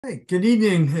Hey, good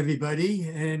evening, everybody,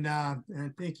 and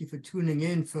thank you for tuning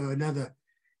in for another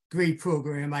great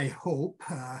program, I hope.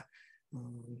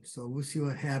 So we'll see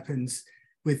what happens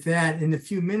with that in a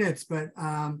few minutes. But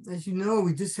as you know,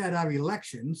 we just had our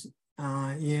elections,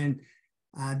 and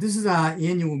this is our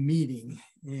annual meeting.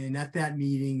 And at that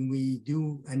meeting, we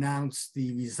do announce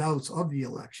the results of the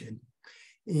election.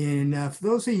 And for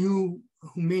those of you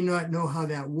who may not know how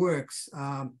that works,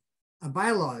 our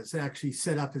bylaws actually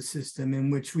set up a system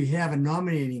in which we have a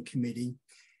nominating committee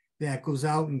that goes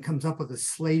out and comes up with a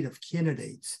slate of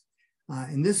candidates.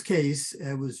 In this case,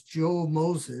 it was Joel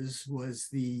Moses was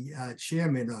the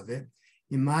chairman of it,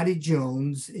 and Marty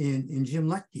Jones and Jim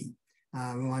Leckie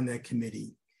were on that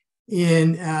committee.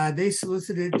 And they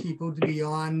solicited people to be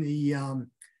on the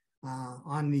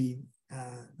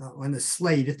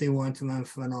slate if they wanted to run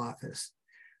for an office.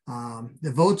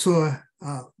 The votes were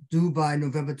due by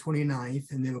November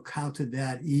 29th, and they were counted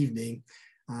that evening.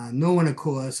 No one, of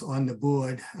course, on the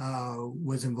board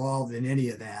was involved in any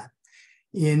of that.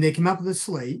 And they came up with a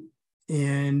slate,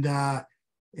 and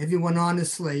everyone on the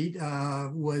slate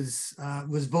was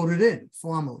voted in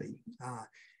formally.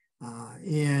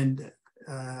 And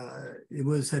it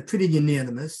was pretty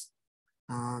unanimous.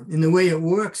 And the way it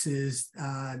works is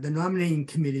the nominating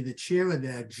committee, the chair of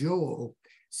that, Joel,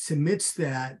 submits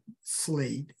that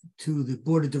slate to the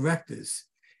board of directors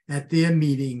at their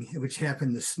meeting, which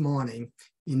happened this morning,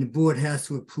 and the board has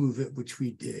to approve it, which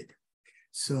we did.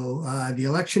 So the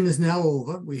election is now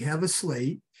over. We have a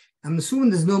slate. I'm assuming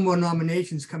there's no more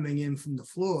nominations coming in from the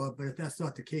floor, but if that's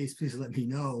not the case, please let me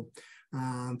know.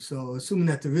 So assuming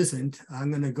that there isn't, I'm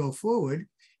going to go forward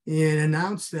and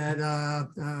announce that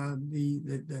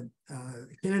the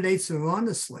candidates are on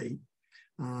the slate.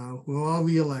 We're all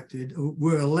reelected,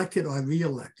 we're elected or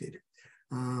reelected.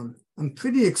 I'm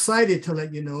pretty excited to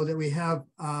let you know that we have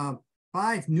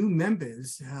 5 new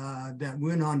members that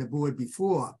weren't on the board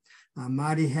before.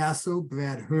 Marty Hassel,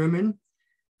 Brad Herman,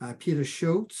 Peter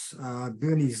Schultz,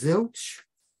 Bernie Zilch,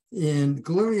 and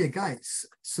Gloria Geis.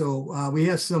 So we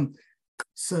have some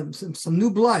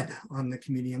new blood on the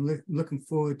committee. I'm looking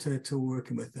forward to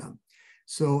working with them.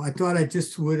 So I thought I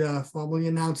just would formally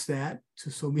announce that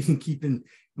so we can keep in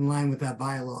line with our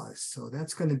bylaws. So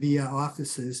that's going to be our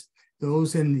officers,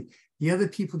 those and the other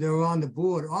people that are on the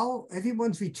board.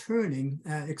 Everyone's returning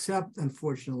except,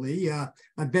 unfortunately,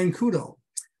 Ben Kudo.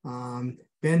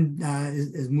 Ben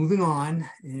is moving on,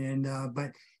 and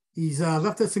but he's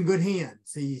left us in good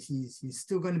hands. He's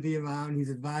still going to be around.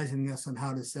 He's advising us on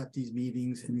how to set these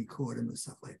meetings and record them and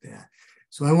stuff like that.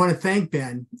 So I want to thank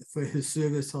Ben for his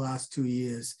service the last 2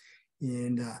 years,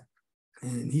 and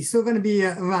he's still going to be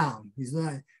around. He's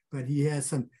not, but he has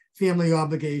some family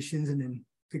obligations, and then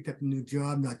picked up a new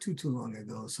job not too long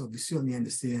ago. So we certainly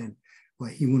understand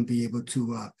why he wouldn't be able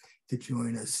to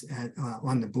join us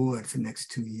on the board for the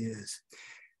next 2 years.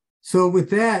 So with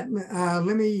that,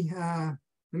 let me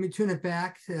turn it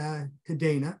back to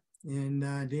Dana,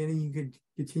 and Dana, you could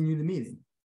continue the meeting.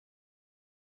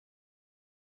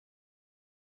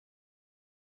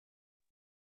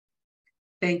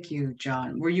 Thank you,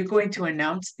 John. Were you going to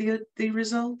announce the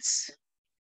results?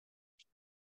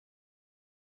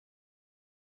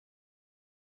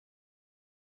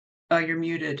 Oh, you're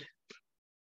muted.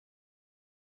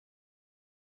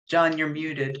 John, you're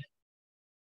muted.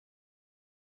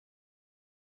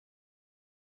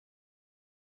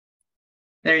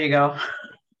 There you go.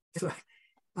 So,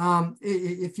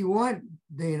 if you want,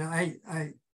 Dana,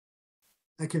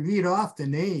 I can read off the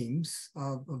names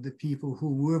of the people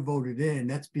who were voted in.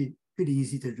 That's pretty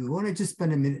easy to do. Why don't I just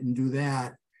spend a minute and do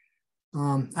that?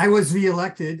 I was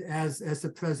reelected as the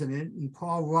president, and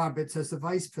Paul Roberts as the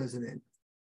vice president.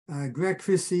 Greg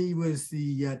Chrissy was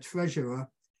the treasurer,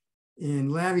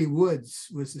 and Larry Woods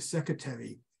was the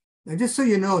secretary. Now, just so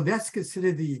you know, that's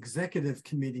considered the executive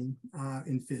committee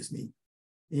in PHSNE.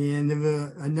 And there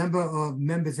were a number of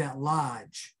members at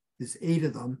large. There's 8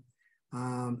 of them.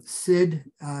 Sid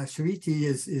Sharici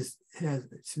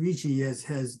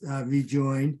has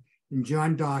rejoined, and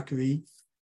John Dockery.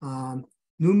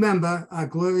 New member,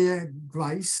 Gloria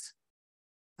Geis,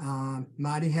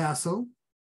 Marty Hassel,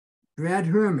 Brad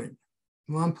Herman.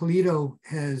 Ron Polito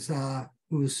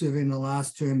who was serving the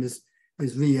last term, is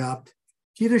re-upped.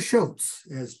 Peter Schultz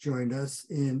has joined us,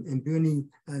 and Bernie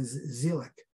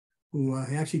Zilch, who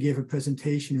actually gave a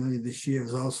presentation earlier this year,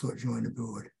 has also joined the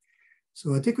board.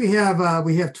 So I think we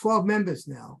have 12 members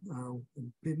now,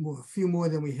 a few more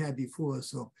than we had before.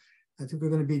 So I think we're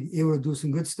going to be able to do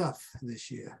some good stuff this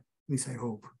year. At least I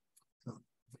hope. So,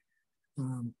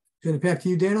 turn it back to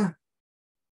you, Dana.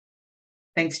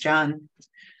 Thanks, John.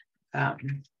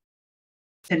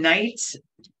 Tonight,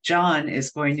 John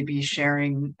is going to be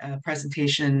sharing a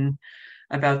presentation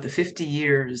about the 50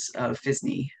 years of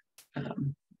PHSNE.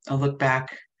 A look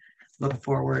back, look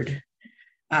forward.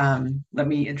 Let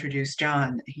me introduce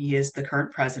John. He is the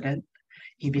current president.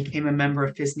 He became a member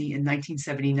of PHSNE in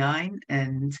 1979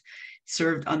 and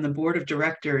served on the board of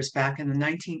directors back in the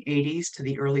 1980s to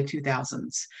the early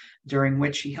 2000s, during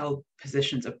which he held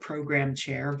positions of program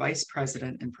chair, vice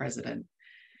president, and president.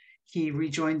 He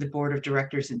rejoined the board of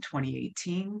directors in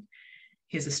 2018.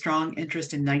 He has a strong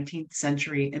interest in 19th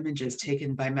century images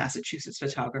taken by Massachusetts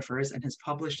photographers and has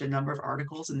published a number of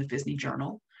articles in the PHSNE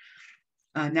Journal.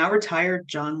 Now retired,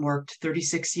 John worked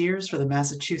 36 years for the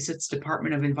Massachusetts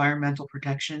Department of Environmental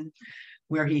Protection,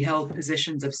 where he held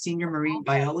positions of senior marine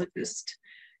biologist,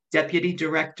 deputy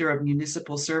director of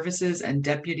municipal services, and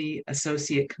deputy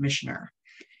associate commissioner.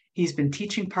 He's been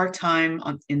teaching part-time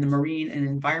in the Marine and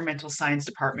Environmental Science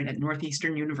Department at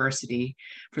Northeastern University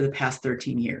for the past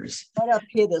 13 years. Right up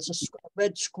here, there's a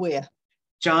red square.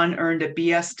 John earned a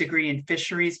BS degree in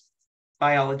fisheries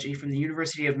biology from the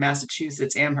University of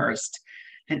Massachusetts Amherst,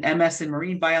 an MS in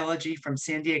marine biology from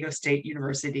San Diego State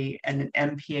University, and an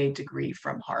MPA degree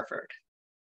from Harvard.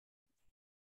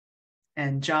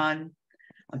 And John,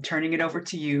 I'm turning it over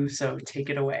to you, so take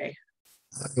it away.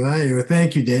 All right, well,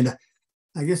 thank you, Dana.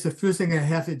 I guess the first thing I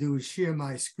have to do is share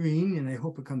my screen, and I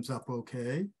hope it comes up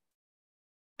okay.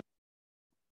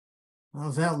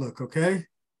 How's that look, okay?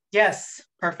 Yes,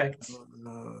 perfect.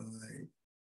 All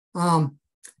right.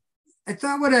 I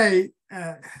thought what I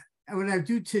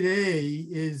do today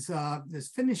is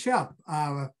finish up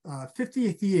our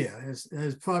 50th year.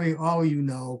 As probably all of you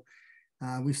know,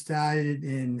 we started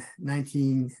in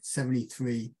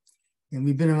 1973, and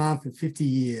we've been around for 50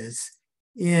 years.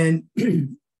 And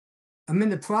I'm in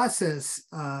the process,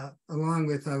 along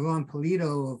with Ron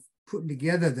Polito, of putting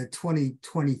together the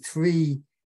 2023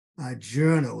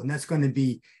 journal, and that's going to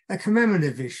be a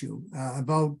commemorative issue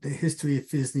about the history of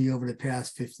PHSNE over the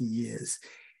past 50 years.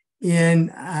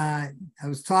 And I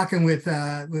was talking with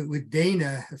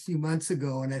Dana a few months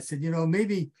ago, and I said,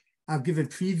 maybe I'll give a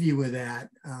preview of that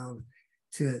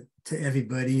to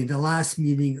everybody in the last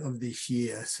meeting of this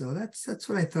year. So that's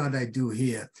what I thought I'd do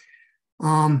here.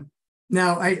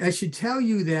 Now, I should tell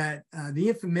you that the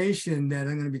information that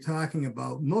I'm going to be talking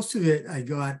about, most of it I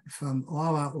got from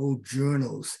all our old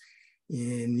journals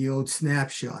and the old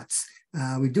snapshots.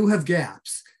 We do have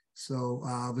gaps, so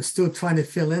we're still trying to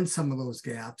fill in some of those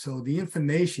gaps. So the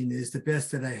information is the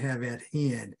best that I have at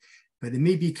hand, but it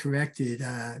may be corrected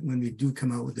when we do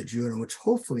come out with the journal, which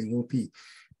hopefully won't be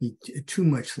too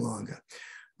much longer.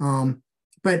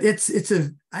 But it's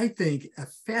I think, a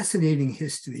fascinating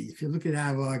history if you look at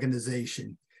our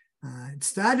organization. It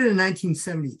started in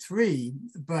 1973,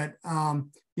 but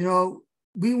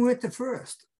we weren't the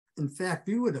first. In fact,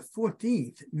 we were the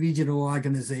 14th regional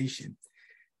organization.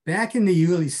 Back in the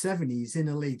early 70s, in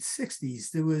the late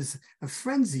 60s, there was a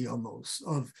frenzy almost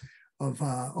of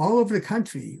all over the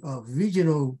country of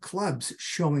regional clubs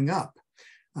showing up.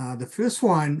 The first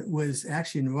one was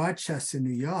actually in Rochester,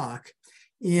 New York.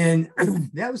 And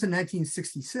that was in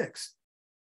 1966.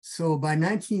 So by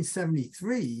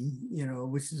 1973,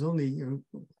 which is only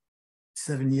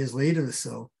 7 years later or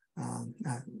so,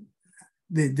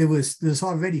 there's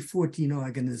already 14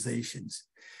 organizations.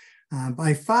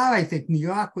 By far, I think New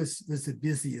York was the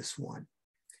busiest one.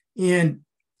 And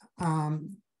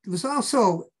it was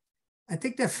also, I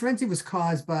think that frenzy was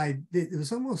caused by, it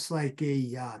was almost like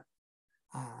a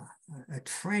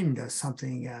trend or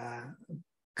something.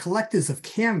 Collectors of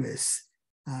cameras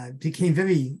became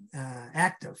very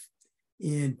active,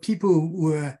 and people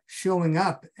were showing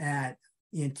up at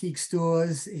antique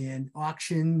stores and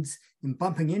auctions and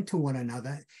bumping into one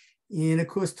another, and of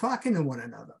course talking to one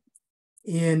another.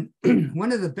 And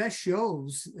one of the best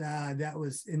shows that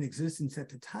was in existence at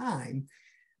the time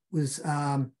was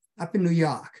up in New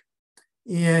York.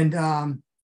 And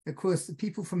of course, the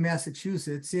people from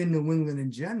Massachusetts and New England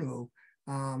in general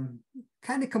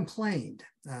kind of complained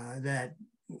that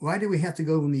why do we have to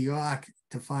go to New York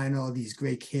to find all these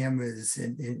great cameras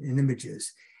and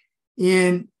images?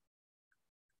 And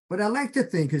what I like to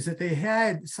think is that they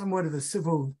had somewhat of a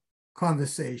civil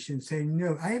conversation saying,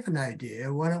 I have an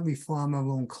idea. Why don't we form our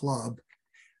own club?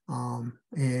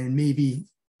 And maybe,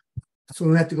 so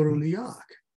we don't have to go to New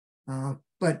York.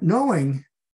 But knowing,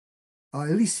 or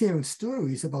at least hearing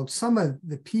stories about some of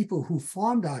the people who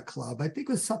formed our club, I think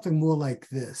it was something more like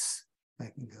this. If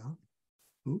I can go.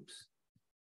 Oops.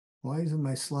 Why isn't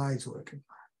my slides working?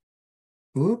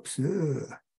 Oops.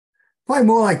 Probably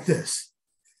more like this.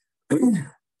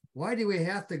 Why do we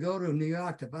have to go to New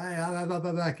York to buy an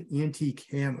antique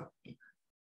camera?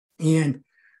 And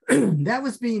That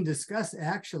was being discussed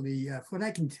actually, from what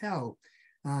I can tell,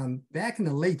 back in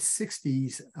the late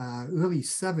 60s, early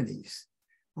 70s.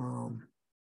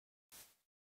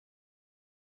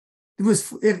 It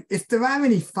was, if there are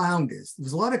any founders,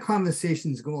 there's a lot of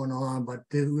conversations going on, but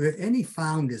there were any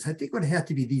founders, I think it would have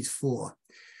to be these four.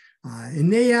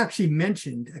 And they actually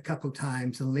mentioned a couple of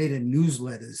times in later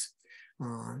newsletters.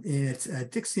 And it's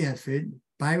Dick Sanford,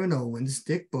 Byron Owens,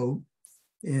 Dick Boat,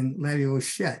 and Larry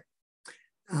Rochette.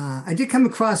 I did come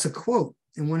across a quote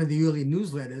in one of the early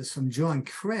newsletters from John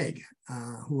Craig,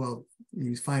 who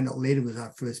you find out later was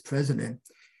our first president.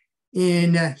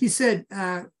 And he said,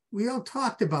 we all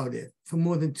talked about it for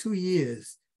more than 2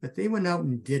 years, but they went out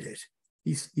and did it,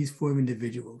 these four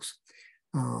individuals.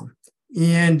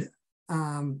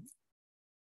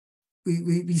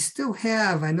 We still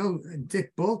have, I know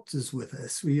Dick Bolt is with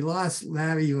us. We lost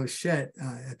Larry Rochette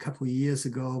a couple of years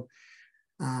ago.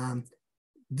 Byron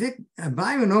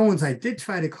Owens, I did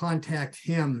try to contact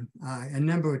him a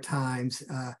number of times.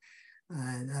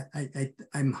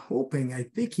 I'm hoping, I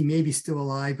think he may be still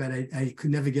alive, but I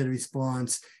could never get a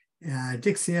response.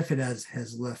 Dick Sanford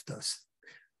has left us.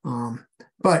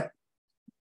 But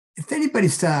if anybody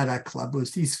started our club, it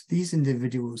was these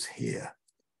individuals here.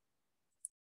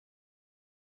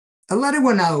 A letter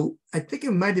went out, I think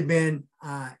it might have been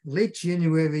late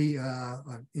January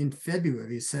in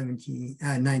February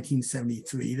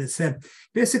 1973, that said,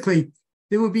 basically,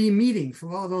 there will be a meeting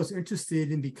for all those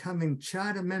interested in becoming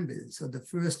charter members of the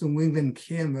First New England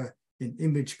Camera and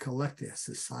Image Collector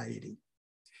Society.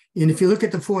 And if you look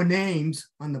at the four names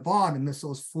on the bottom, it's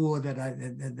those four that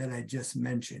I just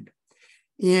mentioned.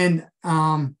 And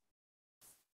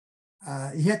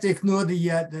you have to ignore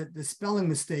the spelling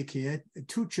mistake here, the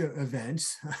Tucha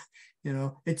events. You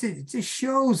know, it just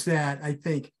shows that, I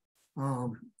think,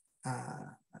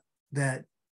 that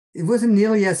it wasn't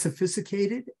nearly as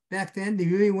sophisticated back then. They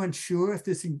really weren't sure if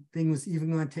this thing was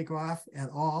even going to take off at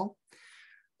all.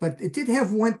 But it did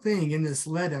have one thing in this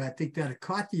letter, I think, that it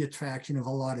caught the attraction of a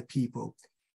lot of people.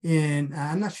 And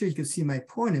I'm not sure you can see my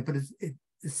pointer, but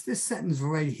it's this sentence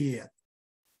right here.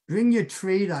 Bring your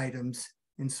trade items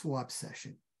in swap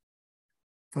session.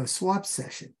 For a swap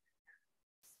session.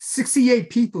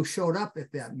 68 people showed up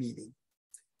at that meeting.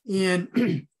 And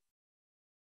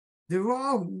they were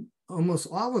all, almost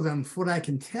all of them, from what I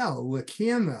can tell, were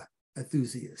camera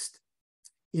enthusiasts.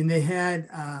 And they had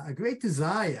a great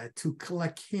desire to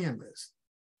collect cameras.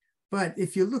 But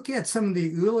if you look at some of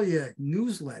the earlier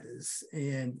newsletters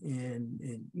and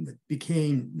that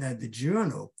became the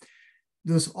journal,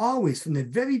 there was always, from the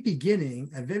very beginning,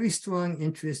 a very strong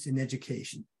interest in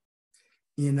education.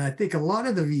 And I think a lot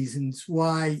of the reasons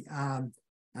why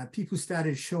people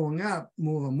started showing up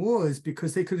more and more is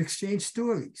because they could exchange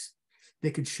stories. They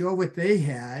could show what they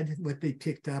had, what they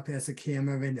picked up as a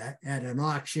camera at an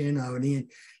auction or an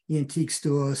antique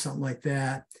store or something like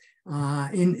that.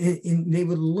 And they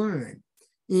would learn.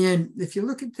 And if you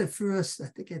look at the first, I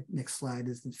think next slide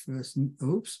is the first,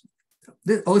 oops.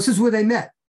 This is where they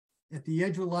met, at the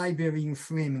Edgewood Library in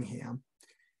Framingham.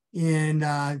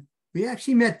 And we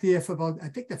actually met there for about, I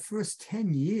think, the first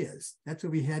 10 years. That's where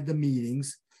we had the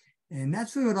meetings. And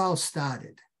that's where it all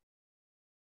started.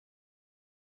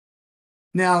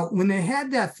 Now, when they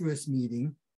had that first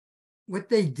meeting, what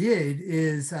they did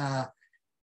is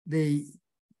they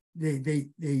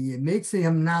made some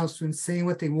announcements saying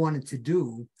what they wanted to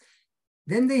do.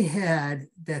 Then they had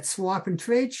that swap and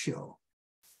trade show.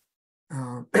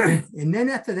 And then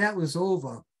after that was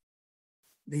over,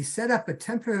 they set up a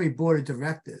temporary board of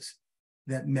directors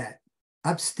that met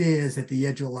upstairs at the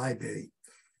Edgewood Library.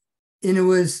 And it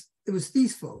was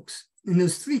these folks. And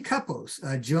there's three couples,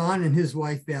 John and his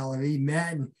wife, Valerie,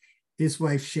 Matt and his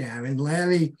wife, Sharon,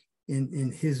 Larry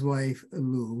and his wife,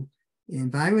 Lou,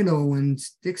 and Byron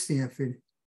Owens, Dick Sanford,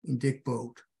 and Dick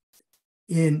Boat.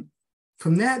 And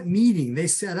from that meeting, they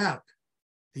set up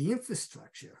the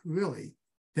infrastructure, really,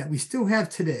 that we still have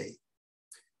today.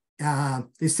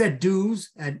 They set dues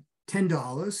at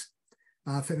 $10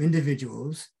 for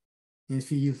individuals. And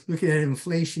if you look at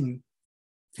inflation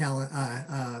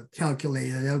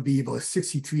calculator, that would be about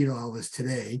 $63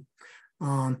 today.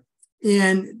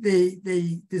 And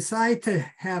they decide to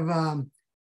have a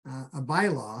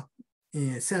bylaw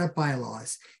and set up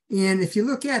bylaws. And if you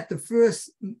look at the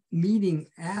first meeting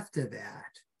after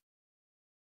that,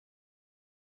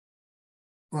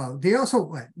 well, they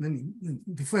also,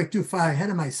 before I do far ahead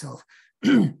of myself,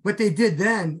 what they did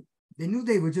then, they knew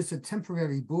they were just a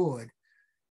temporary board.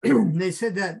 They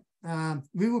said that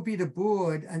we will be the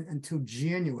board until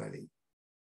January,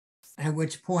 at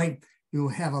which point we will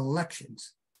have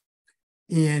elections.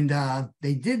 And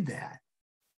they did that.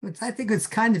 what I think is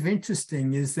kind of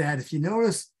interesting is that if you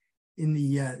notice in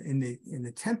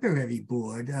the temporary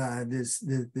board,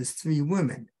 there's 3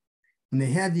 women. When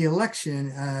they had the election,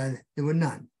 there were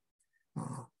none.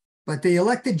 But they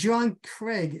elected John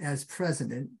Craig as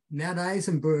president, Matt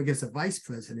Eisenberg as a vice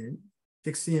president,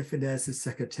 Dick Sanford as the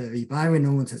secretary, Byron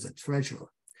Owens as a treasurer.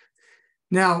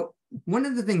 Now, one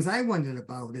of the things I wondered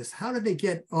about is how did they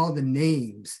get all the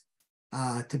names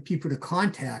to people to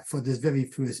contact for this very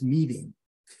first meeting?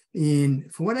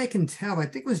 And from what I can tell, I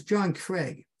think it was John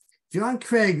Craig. John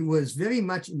Craig was very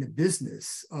much in the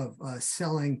business of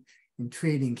selling and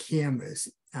trading cameras.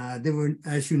 There were,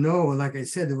 as you know, like I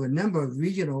said, there were a number of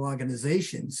regional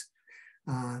organizations,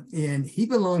 and he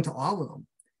belonged to all of them.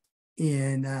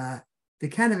 And they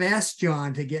kind of asked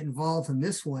John to get involved in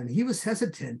this one. He was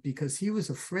hesitant because he was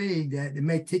afraid that it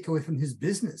might take away from his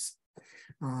business.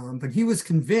 But he was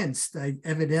convinced,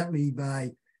 evidently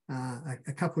by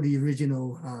a couple of the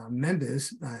original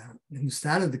members who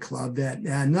started the club, that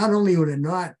not only would it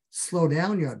not slow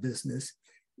down your business,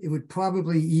 it would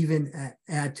probably even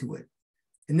add to it.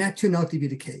 And that turned out to be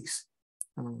the case.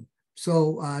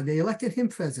 So they elected him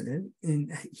president,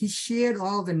 and he shared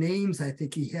all the names. I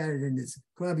think he had it in his,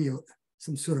 probably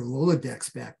some sort of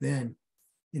Rolodex back then.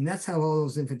 And that's how all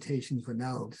those invitations went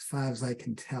out, as far as I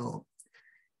can tell.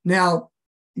 Now,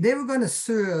 they were going to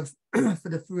serve for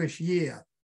the first year,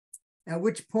 at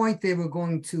which point they were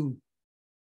going to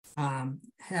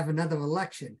have another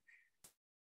election.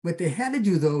 What they had to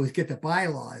do, though, was get the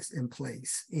bylaws in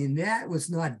place, and that was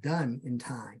not done in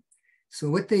time. So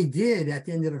what they did at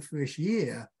the end of the first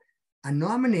year, a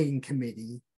nominating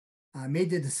committee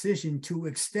made the decision to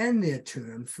extend their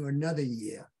term for another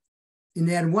year. And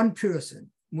they had one person,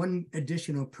 one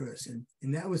additional person,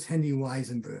 and that was Henry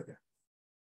Weisenberger.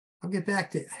 I'll get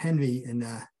back to Henry in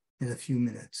a few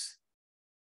minutes.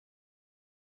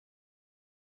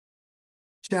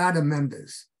 Charter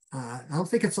members. I don't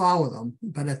think it's all of them,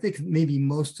 but I think maybe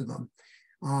most of them.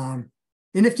 And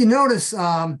if you notice,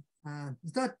 there's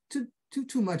not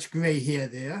too much gray hair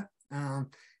there. And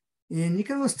you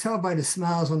can almost tell by the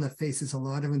smiles on the faces, a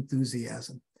lot of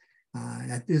enthusiasm.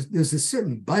 There's a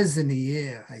certain buzz in the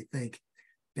air, I think,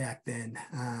 back then.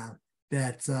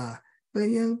 But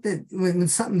you know, that when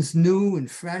something's new and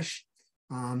fresh,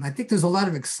 I think there's a lot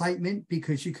of excitement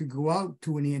because you could go out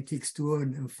to an antique store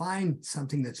and find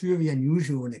something that's really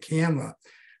unusual in a camera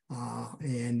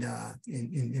and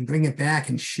bring it back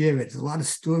and share it. There's a lot of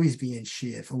stories being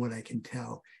shared from what I can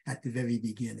tell at the very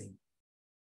beginning.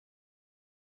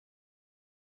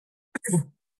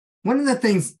 One of the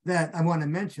things that I want to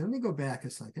mention, let me go back a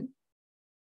second.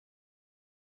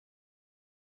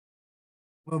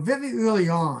 Well, very early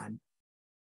on,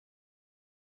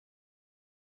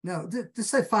 now,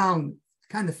 this I found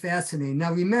kind of fascinating.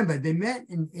 Now, remember, they met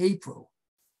in April,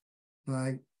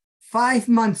 right? 5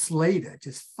 months later,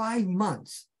 just 5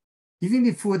 months, even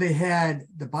before they had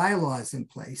the bylaws in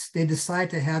place, they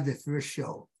decided to have their first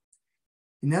show.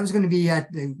 And that was going to be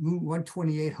at the Route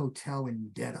 128 Hotel in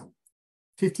Dedham.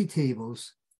 50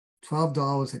 tables,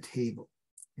 $12 a table.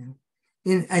 You know?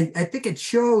 And I think it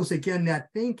shows, again,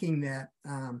 that thinking that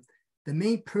the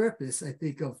main purpose, I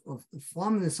think, of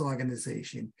forming this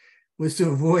organization was to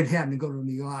avoid having to go to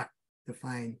New York to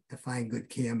find good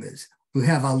cameras. We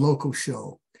have our local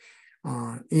show.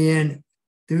 And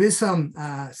there is some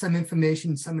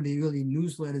information, some of the early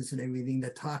newsletters and everything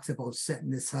that talks about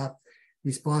setting this up,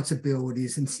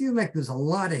 responsibilities, and seems like there's a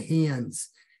lot of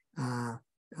hands to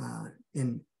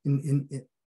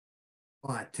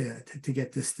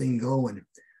get this thing going.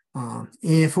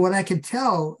 And for what I can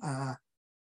tell,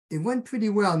 it went pretty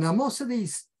well. Now, most of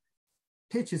these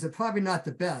pictures are probably not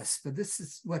the best, but this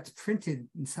is what's printed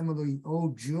in some of the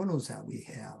old journals that we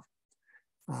have.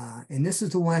 And this is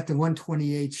the one at the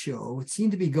 128 show. It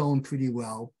seemed to be going pretty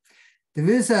well. There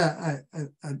is an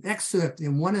excerpt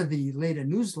in one of the later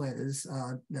newsletters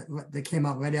that came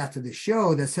out right after the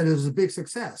show that said it was a big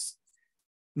success.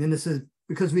 And then it says,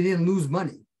 because we didn't lose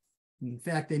money. In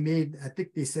fact, they made, I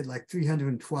think they said like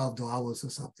 $312 or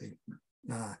something.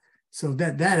 So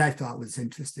that I thought was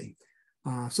interesting.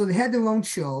 So they had their own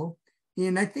show.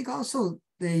 And I think also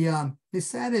they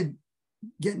started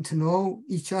getting to know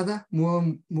each other more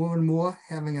and more,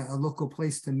 having a local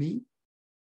place to meet.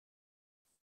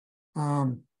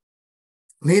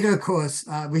 Later, of course,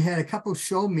 we had a couple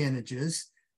show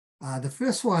managers. The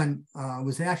first one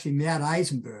was actually Matt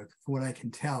Eisenberg, for what I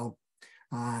can tell.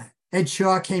 Ed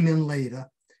Shaw came in later,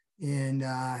 and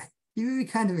he really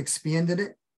kind of expanded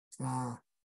it.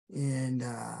 And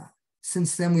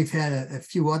since then, we've had a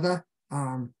few other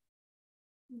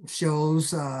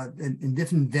shows in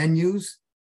different venues.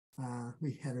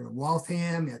 We had it in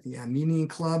Waltham at the Armenian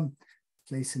Club,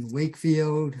 place in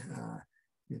Wakefield,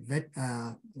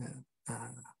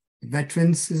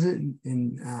 veterans is it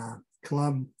in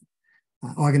club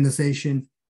organization.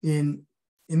 And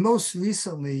most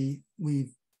recently,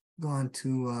 we've gone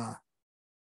to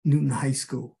Newton High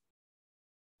School.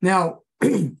 Now,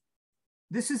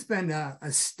 this has been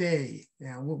a stay,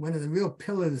 one of the real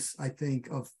pillars, I think,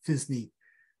 of PHSNE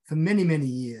for many, many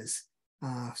years,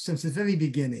 since the very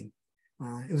beginning.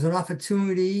 It was an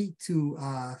opportunity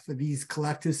for these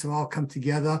collectors to all come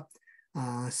together,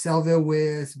 sell their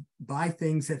wares, buy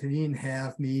things that they didn't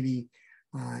have maybe,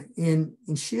 and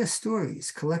share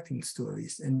stories, collecting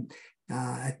stories. And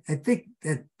I think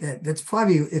that's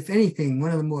probably, if anything,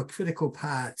 one of the more critical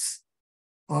parts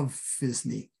of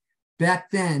PHSNE back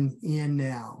then and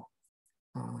now.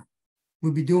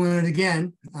 We'll be doing it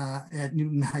again at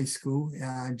Newton High School.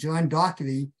 John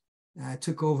Doherty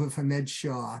took over from Ed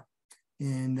Shaw,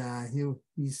 and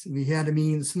we had a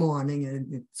meeting this morning,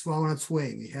 and it's well on its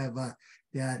way. We have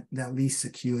that lease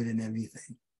secured and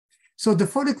everything. So the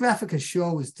Photographica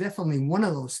show is definitely one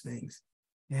of those things.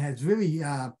 It has really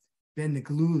been the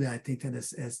glue that I think that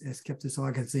has kept this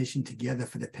organization together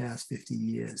for the past 50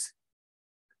 years.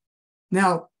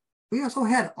 Now, we also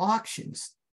had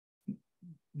auctions.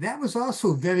 That was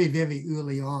also very, very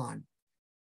early on.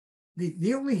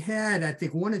 They only had, I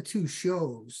think, 1 or 2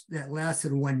 shows that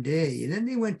lasted one day, and then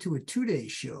they went to a 2-day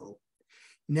show.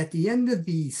 And at the end of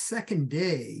the second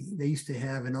day, they used to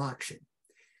have an auction.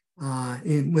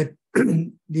 And what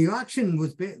the auction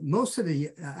was, most of the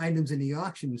items in the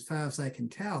auction, as far as I can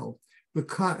tell,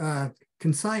 were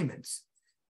consignments.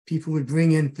 People would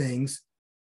bring in things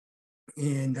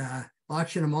and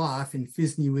auction them off, and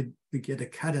PHSNE would get a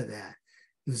cut of that.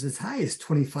 It was as high as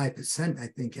 25%, I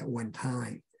think, at one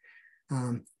time.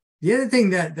 The other thing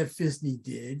that PHSNE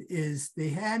did is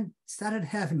they started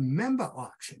having member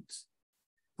auctions.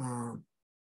 And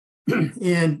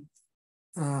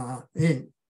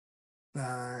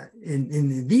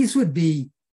these would be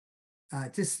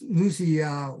just usually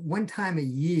one time a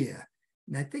year.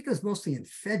 And I think it was mostly in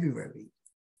February,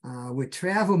 where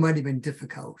travel might have been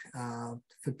difficult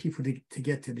for people to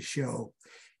get to the show.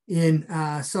 And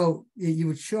so you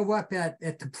would show up at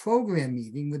the program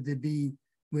meeting where there'd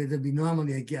be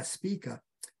normally a guest speaker.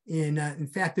 And in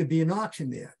fact, there'd be an auction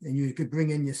there, and you could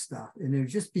bring in your stuff, and it would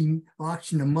just be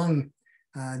auctioned among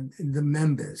the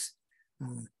members.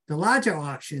 The larger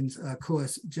auctions, of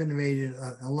course, generated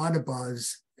a lot of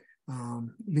buzz.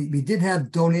 We did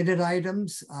have donated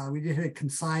items. We did have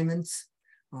consignments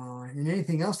and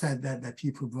anything else that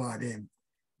people brought in.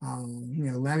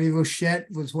 Larry Rochette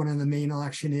was one of the main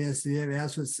auctioneers there,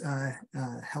 as was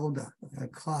Helda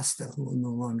Costa, who are no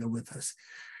longer with us.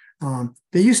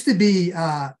 There used to be,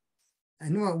 I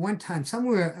know at one time,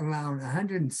 somewhere around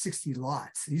 160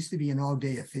 lots. It used to be an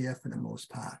all-day affair for the most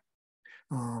part.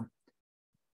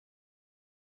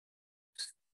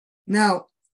 Now,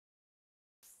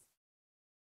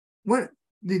 what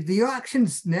the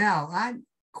auctions now aren't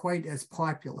quite as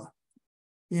popular.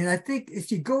 And I think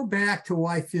if you go back to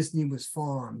why PHSNE was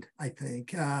formed, I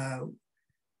think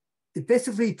it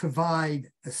basically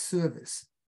provide a service.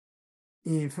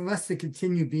 And for us to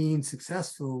continue being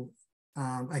successful,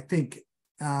 I think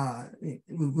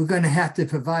we're going to have to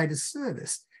provide a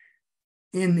service.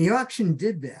 And the auction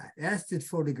did that, as did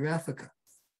Photographica.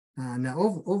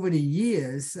 Now, over the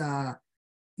years,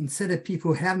 instead of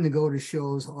people having to go to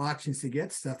shows or auctions to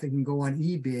get stuff, they can go on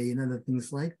eBay and other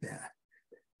things like that.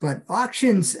 But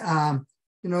auctions, they're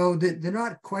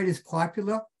not quite as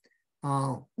popular.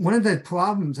 One of the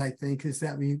problems, I think, is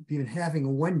that we've been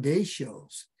having one-day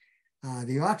shows.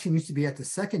 The auction used to be at the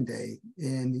second day,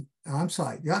 and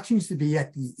the auction used to be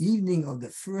at the evening of the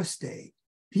first day.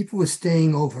 People were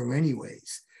staying over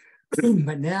anyways.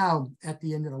 But now, at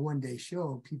the end of the one-day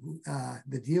show, people,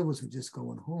 the dealers were just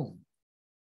going home.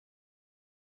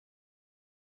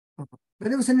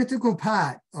 But it was an integral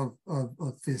part of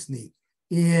PHSNE.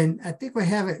 And I think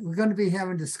we're going to be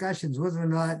having discussions whether or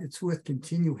not it's worth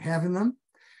continue having them.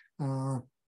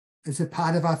 Is it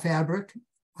part of our fabric?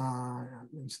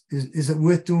 Is it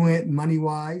worth doing it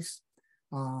money-wise?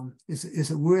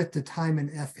 Is it worth the time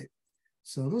and effort?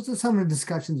 So those are some of the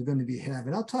discussions we're going to be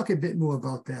having. I'll talk a bit more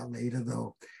about that later,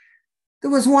 though.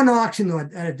 There was one auction, though,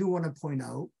 that I do want to point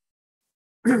out.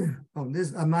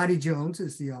 There's Marty Jones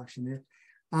is the auctioneer.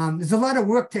 There's a lot of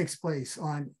work takes place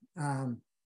on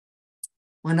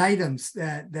items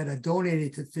that are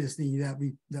donated to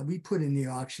PHSNE that we put in the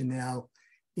auction now.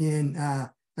 And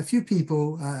a few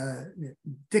people,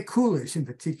 Dick Coolidge in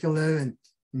particular, and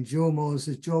Joe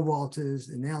Moses, Joe Walters,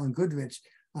 and Alan Goodrich,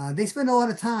 they spend a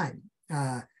lot of time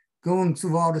going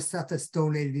through all the stuff that's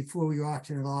donated before we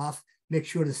auction it off, make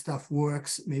sure the stuff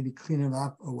works, maybe clean it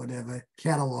up or whatever,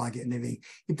 catalog it and everything.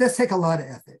 It does take a lot of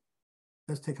effort. It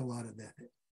does take a lot of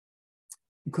effort.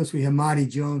 Of course, we have Marty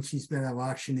Jones. She's been our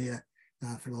auctioneer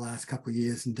for the last couple of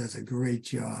years and does a great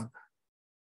job.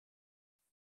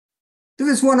 There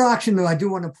is one auction, though, I do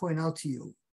want to point out to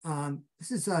you.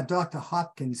 This is Dr.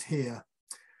 Hopkins here.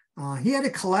 He had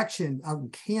a collection out in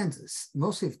Kansas,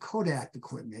 mostly of Kodak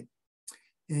equipment.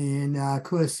 And of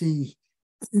course, he,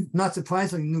 not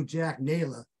surprisingly, knew Jack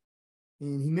Naylor.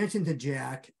 And he mentioned to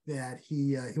Jack that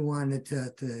he wanted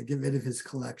to get rid of his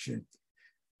collection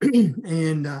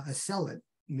and sell it,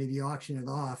 maybe auction it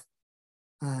off.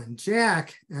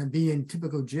 Jack, being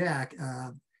typical Jack,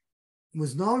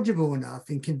 was knowledgeable enough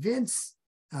and convinced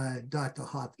Dr.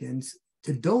 Hopkins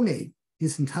to donate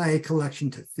his entire collection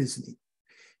to PHSNE.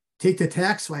 Take the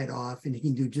tax write-off, and he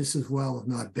can do just as well, if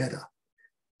not better.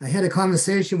 I had a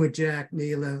conversation with Jack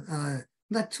Naylor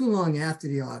not too long after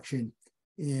the auction,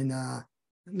 and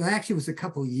actually it was a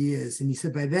couple of years, and he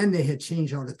said by then they had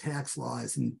changed all the tax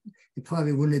laws, and it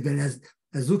probably wouldn't have been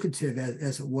as lucrative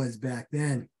as it was back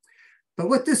then. But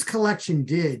what this collection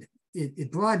did,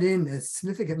 it brought in a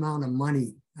significant amount of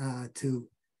money to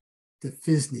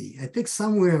PHSNE. I think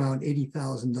somewhere around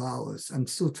 $80,000. I'm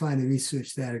still trying to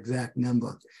research that exact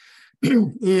number.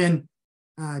 And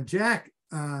Jack,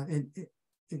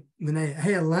 when I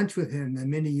had lunch with him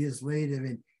many years later,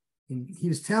 and he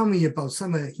was telling me about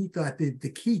some of, he thought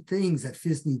the key things that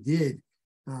PHSNE did,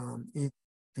 and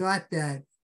thought that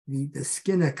the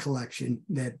Skinner collection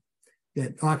that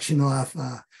auctioned off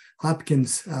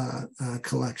Hopkins'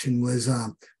 collection was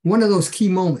one of those key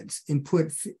moments and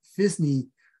put PHSNE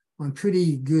on a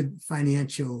pretty good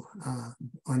financial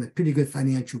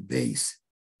base.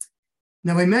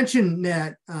 Now I mentioned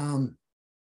that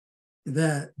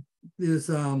that there's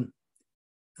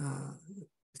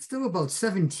still about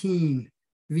 17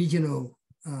 regional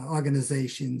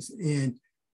organizations, and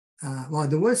well,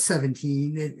 there was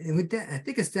 17, and I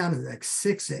think it's down to like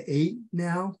 6 or 8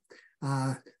 now.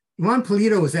 Ron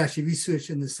Polito was actually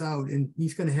researching this out, and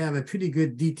he's going to have a pretty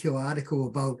good detailed article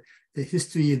about the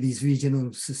history of these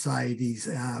regional societies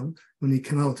when we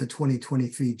come out with the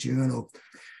 2023 journal.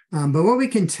 But what we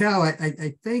can tell,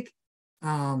 I think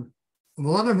a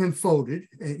lot of them folded,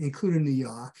 including New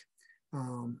York.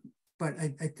 But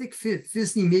I think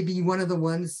PHSNE may be one of the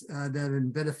ones that are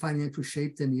in better financial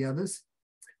shape than the others.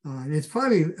 And it's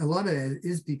probably, a lot of it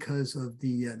is because of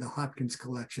the Hopkins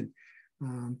collection.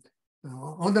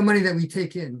 All the money that we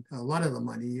take in, a lot of the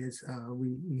money is,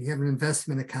 we have an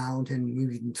investment account, and we've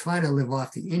been trying to live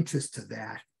off the interest of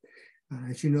that.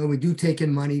 As you know, we do take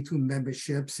in money through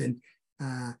memberships, and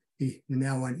we're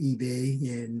now on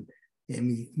eBay, and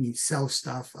we sell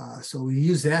stuff. So we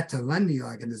use that to run the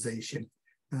organization,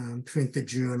 print the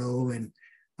journal, and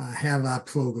have our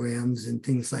programs and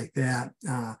things like that.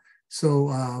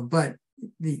 But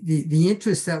the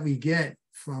interest that we get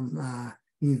from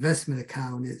the investment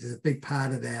account is a big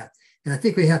part of that. And I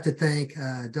think we have to thank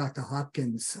Dr.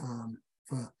 Hopkins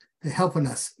for helping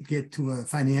us get to a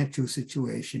financial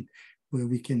situation where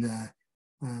we can,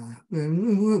 we're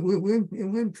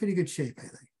in pretty good shape, I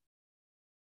think.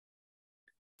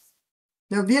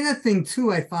 Now, the other thing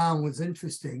too I found was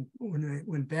interesting when I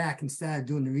went back and started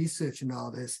doing the research and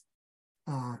all this,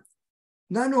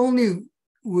 not only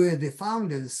were the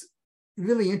founders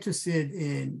really interested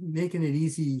in making it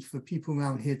easy for people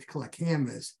around here to collect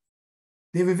cameras,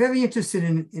 they were very interested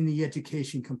in the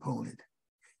education component.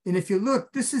 And if you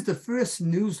look, this is the first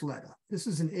newsletter. This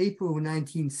is in April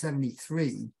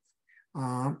 1973.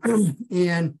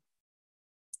 And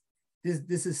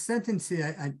there's a sentence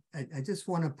here I just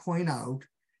want to point out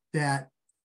that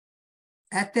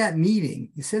at that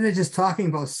meeting, instead of just talking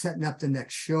about setting up the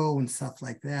next show and stuff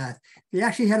like that, they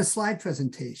actually had a slide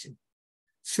presentation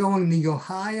showing the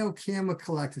Ohio Camera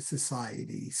Collector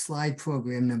Society slide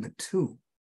program number 2.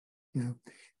 You know,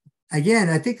 again,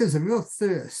 I think there's a real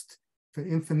thirst for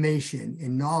information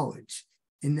and knowledge.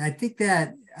 And I think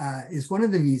that is one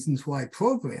of the reasons why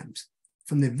programs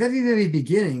from the very, very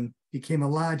beginning became a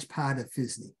large part of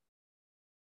PHSNE.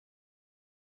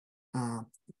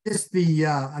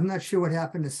 I'm not sure what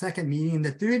happened the second meeting. In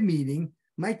the third meeting,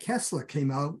 Mike Kessler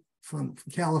came out from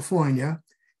California.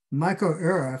 Michael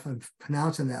Ura, if I'm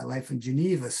pronouncing that right, from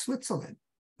Geneva, Switzerland,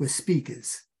 with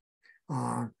speakers.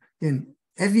 And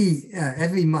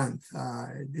every month,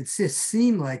 it just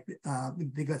seemed like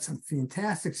they got some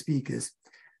fantastic speakers,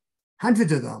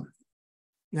 hundreds of them.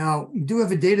 Now, we do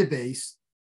have a database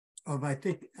of, I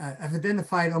think, I've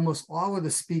identified almost all of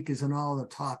the speakers and all the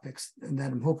topics, and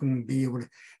that I'm hoping to be able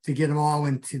to get them all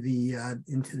into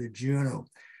the journal.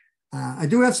 I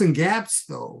do have some gaps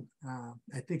though.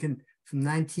 I think from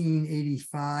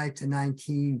 1985 to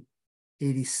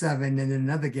 1987, and then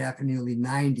another gap in the early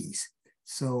 90s.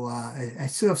 So I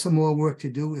still have some more work to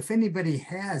do. If anybody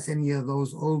has any of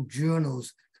those old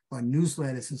journals or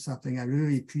newsletters or something, I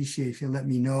really appreciate if you let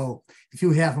me know. If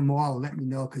you have them all, let me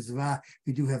know, because if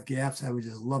we do have gaps, I would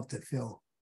just love to fill.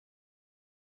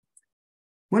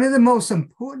 One of the most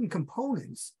important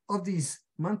components of these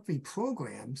monthly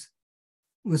programs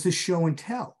was the show and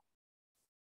tell.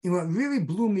 And what really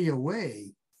blew me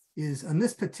away is on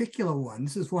this particular one,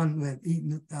 this is one that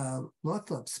Eaton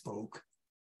Lothrop spoke,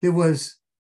 there was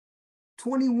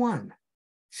 21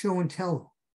 show and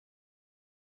tell.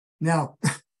 Now,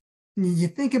 you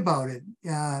think about it,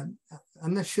 I'm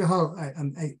not sure how,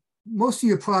 most of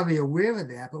you are probably aware of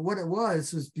that, but what it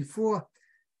was before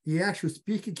the actual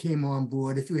speaker came on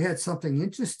board, if you had something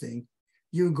interesting,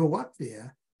 you would go up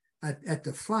there at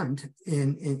the front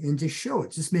and just show it.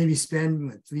 Just maybe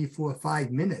spend 3, 4,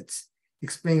 5 minutes,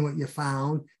 explain what you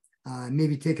found,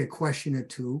 maybe take a question or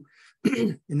two,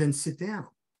 and then sit down.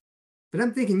 But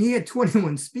I'm thinking you had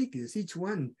 21 speakers, each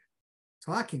one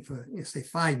talking for, say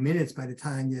 5 minutes by the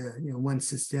time one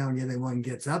sits down, the other one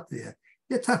gets up there.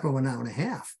 You're talking about 1 hour and a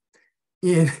half.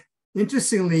 And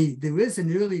interestingly, there is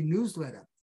an early newsletter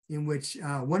in which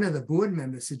one of the board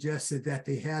members suggested that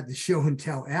they had the show and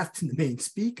tell after the main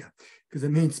speaker, because the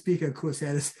main speaker, of course,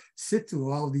 had to sit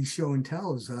through all these show and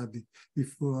tells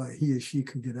before he or she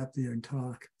could get up there and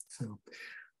talk. So,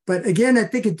 but again, I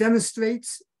think it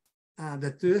demonstrates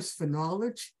the thirst for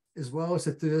knowledge, as well as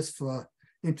the thirst for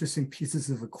interesting pieces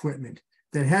of equipment.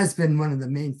 That has been one of the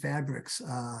main fabrics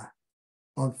of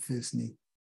PHSNE.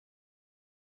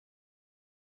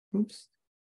 Oops.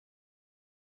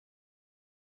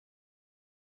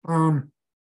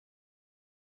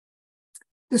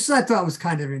 This I thought was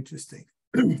kind of interesting.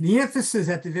 The emphasis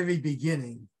at the very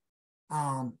beginning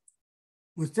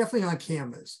was definitely on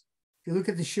cameras. If you look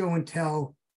at the show and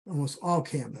tell, almost all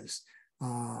cameras.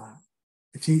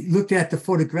 If you looked at the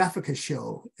Photographica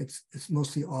show, it's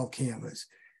mostly all cameras,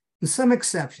 with some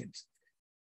exceptions.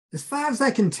 As far as I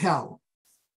can tell,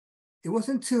 it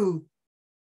wasn't until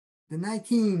the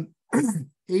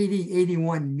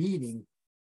 1980-81 meeting.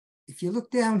 If you look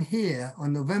down here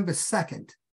on November 2nd,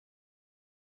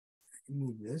 I can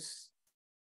move this.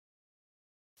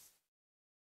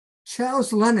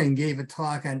 Charles Lennon gave a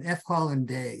talk on F. Holland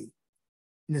Day.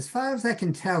 And as far as I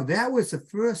can tell, that was the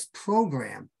first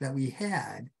program that we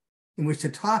had in which the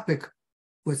topic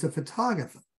was a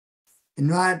photographer and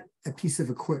not a piece of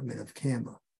equipment of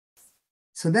camera.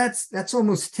 So that's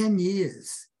almost 10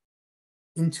 years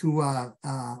into our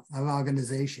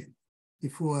organization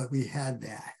before we had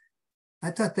that. I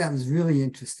thought that was really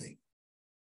interesting.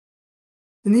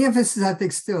 And the emphasis, I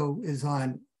think, still is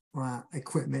on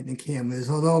equipment and cameras,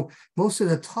 although most of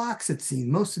the talks, it seems,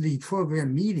 most of the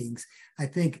program meetings, I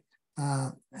think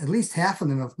at least half of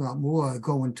them, if not more, are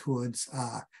going towards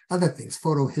other things,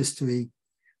 photo history,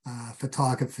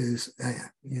 photographers,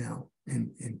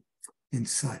 and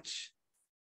such.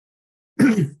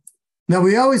 Now,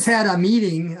 we always had a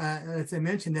meeting, as I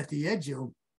mentioned, at the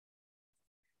Edgeo.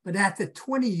 But after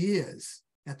 20 years,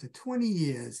 that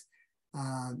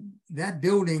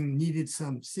building needed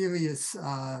some serious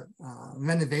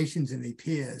renovations and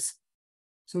repairs.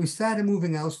 So we started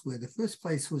moving elsewhere. The first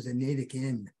place was a Natick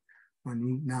Inn on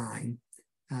Route 9.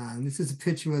 This is a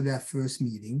picture of that first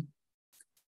meeting.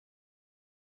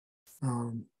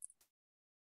 Some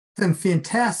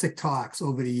fantastic talks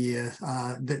over the years.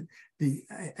 I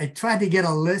tried to get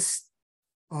a list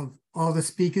of all the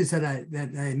speakers that I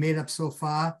made up so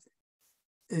far.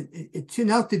 It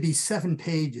turned out to be 7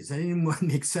 pages. I didn't want to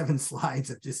make 7 slides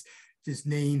of just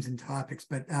names and topics,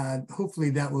 but hopefully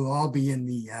that will all be in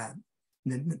the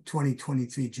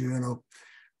 2023 journal.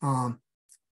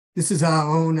 This is our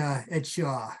own Ed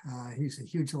Shaw. He's a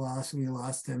huge loss. We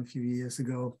lost him a few years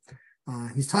ago.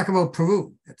 He's talking about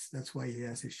Peru. That's why he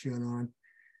has his shirt on.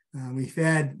 We've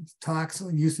had talks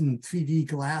on using 3D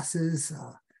glasses.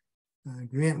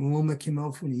 Grant Wilmer came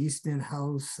out from the Eastman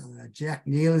House. Jack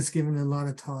Naylor's given a lot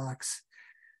of talks.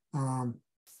 I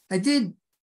did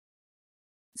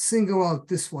single out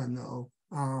this one though.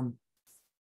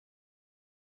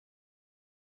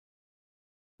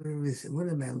 Where is it? What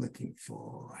am I looking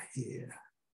for here?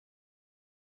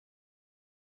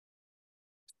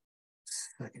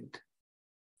 Second.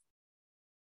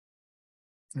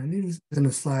 I knew this was in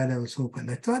the slide I was hoping.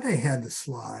 I thought I had the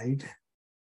slide.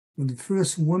 When the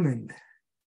first woman,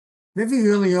 very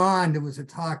early on, there was a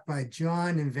talk by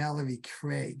John and Valerie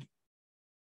Craig.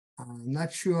 I'm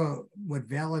not sure what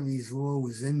Valerie's role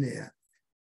was in there,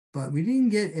 but we didn't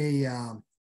get a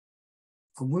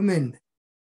a women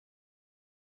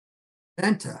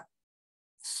inventor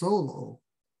solo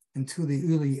until the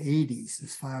early 80s,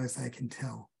 as far as I can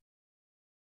tell.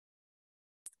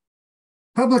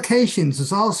 Publications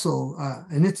is also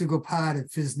an integral part of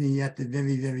PHSNE at the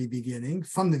very, very beginning,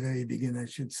 from the very beginning, I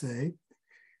should say.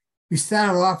 We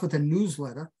started off with a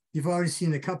newsletter. You've already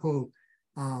seen a couple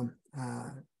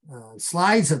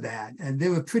slides of that, and they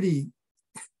were pretty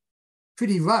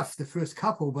rough, the first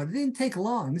couple, but it didn't take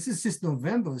long. This is just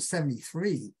November of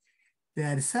 '73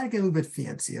 that it started getting a little bit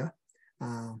fancier.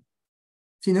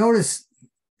 If you notice,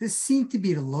 this seemed to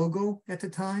be the logo at the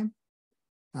time.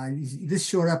 This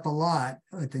showed up a lot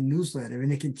at the newsletter,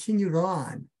 and it continued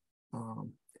on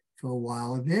for a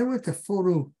while. And then with the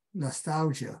photo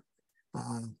nostalgia,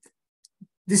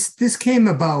 this came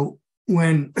about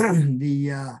when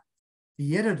the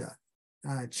editor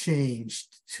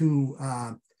changed to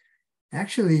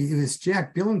actually, it was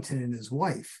Jack Billington and his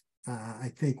wife,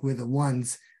 I think, were the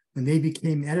ones, when they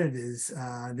became editors,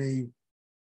 the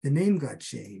name got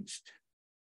changed.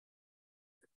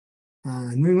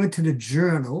 And we went to the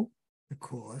journal, of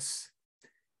course,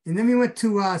 and then we went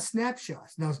to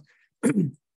snapshots. Now,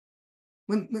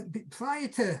 prior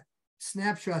to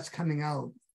snapshots coming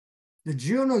out, the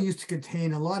journal used to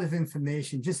contain a lot of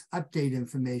information, just update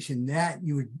information that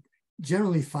you would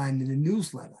generally find in the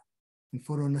newsletter and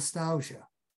photo nostalgia.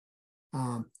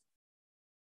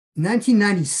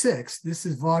 1996, this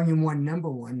is volume 1,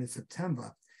 number 1 in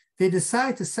September, they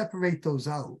decided to separate those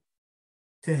out,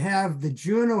 to have the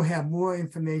journal have more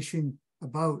information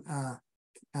about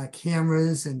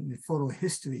cameras and photo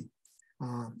history.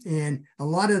 And a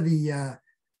lot of the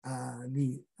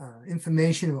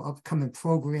information about upcoming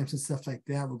programs and stuff like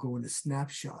that will go into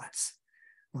snapshots.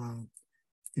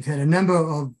 We've had a number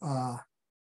of,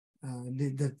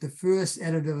 the first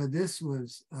editor of this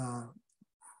was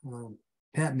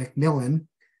Pat McMillan.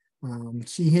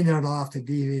 She handed it off to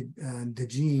David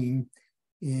DeJean.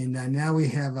 And now we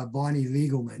have Bonnie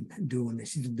Legalman doing it.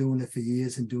 She's been doing it for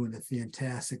years and doing a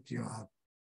fantastic job.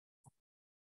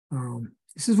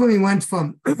 This is when we went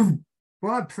from,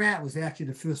 Bob Pratt was actually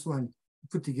the first one to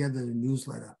put together the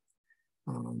newsletter.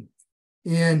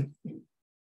 And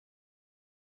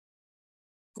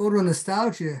photo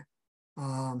nostalgia,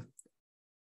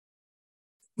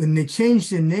 when they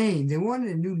changed the name, they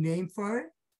wanted a new name for it.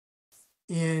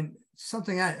 And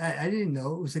something I didn't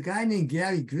know, it was a guy named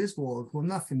Gary Griswold, who I'm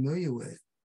not familiar with,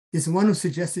 is the one who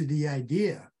suggested the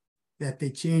idea that they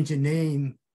change the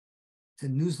name to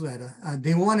newsletter.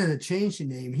 They wanted to change the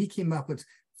name. He came up with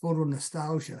photo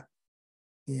nostalgia.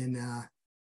 And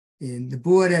the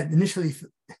board had initially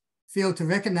failed to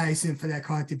recognize him for that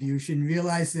contribution,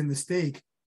 realized their mistake.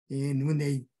 And when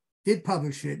they did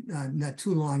publish it, not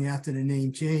too long after the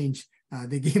name change,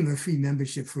 they gave him a free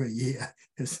membership for a year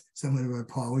as somewhat of an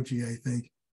apology, I think.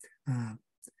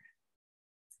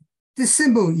 This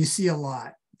symbol you see a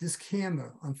lot, this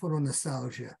camera on photo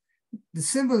nostalgia. The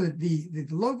symbol, the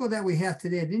logo that we have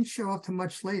today didn't show up till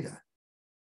much later.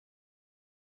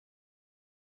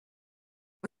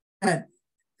 That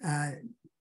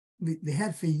they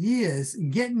had for years,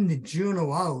 getting the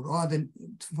journal out, or the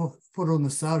photo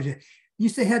nostalgia,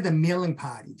 used to have the mailing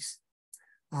parties.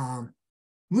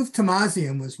 Ruth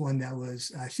Tomazian was one that was,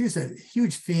 she was a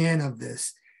huge fan of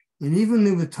this. And even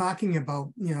they were talking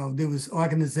about, there was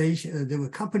there were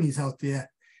companies out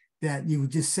there that you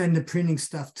would just send the printing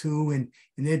stuff to, and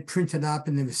they'd print it up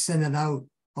and they would send it out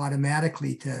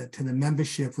automatically to the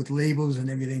membership with labels and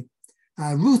everything.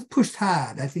 Ruth pushed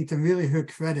hard, I think, to really her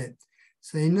credit,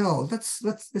 say, no,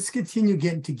 let's continue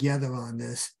getting together on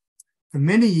this. For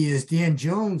many years, Dan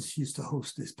Jones used to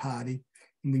host this party.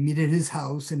 And we meet at his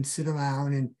house and sit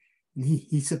around, and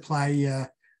he supply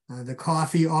the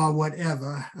coffee or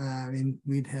whatever, and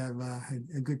we'd have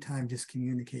a good time just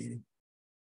communicating.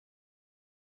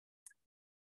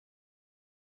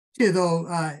 Here, though,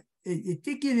 it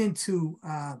did get into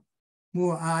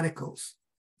more articles.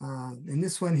 And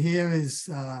this one here is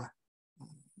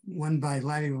one by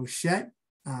Larry Rochette,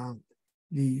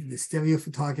 the stereo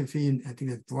photography, in I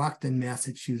think it's Brockton,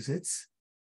 Massachusetts.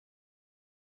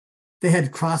 They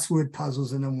had crossword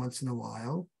puzzles in them once in a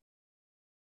while.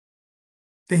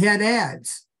 They had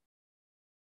ads.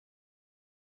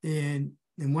 And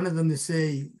one of them to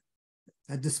say,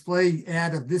 a display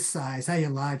ad of this size, I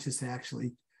enlarged this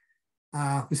actually,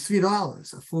 was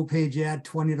 $3. A full page ad,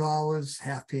 $20,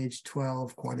 half page,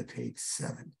 $12, quarter page,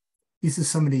 $7. These are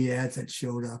some of the ads that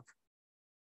showed up.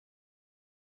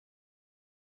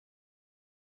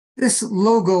 This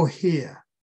logo here,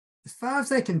 as far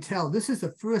as I can tell, this is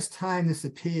the first time this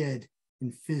appeared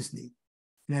in PHSNE.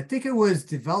 And I think it was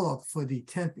developed for the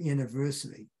 10th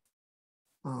anniversary.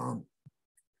 Now,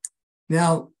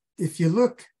 if you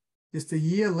look just a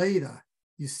year later,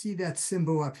 you see that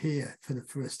symbol up here for the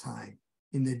first time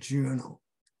in the journal.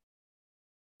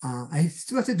 I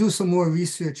still have to do some more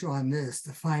research on this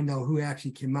to find out who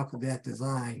actually came up with that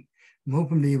design. I'm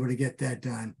hoping to be able to get that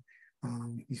done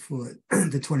before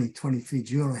the 2023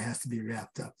 journal has to be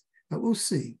wrapped up, but we'll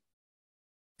see.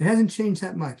 It hasn't changed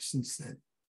that much since then.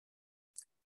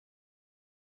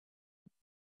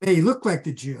 It may look like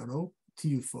the journal to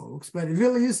you folks, but it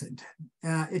really isn't.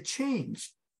 It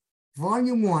changed.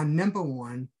 Volume 1, number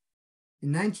 1,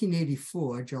 in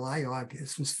 1984, July,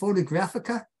 August, was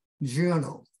Photographica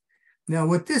Journal. Now,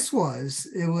 what this was,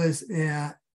 it was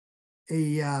a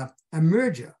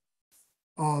merger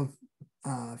of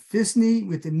PHSNE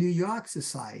with the New York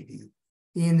Society,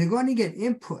 and they're going to get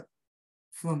input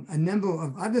from a number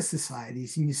of other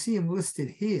societies, and you see them listed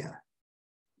here.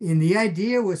 And the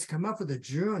idea was to come up with a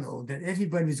journal that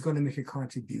everybody was going to make a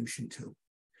contribution to.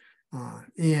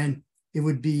 And it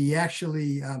would be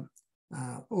actually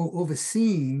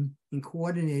overseen and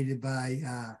coordinated by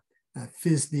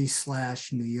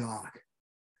PHSNE/New York.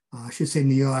 I should say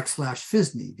New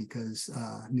York/PHSNE because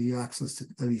New York's listed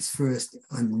at least first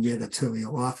on the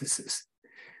editorial offices.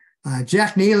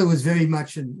 Jack Naylor was very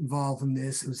much involved in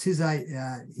this. It was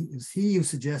he who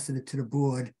suggested it to the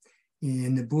board,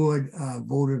 and the board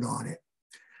voted on it.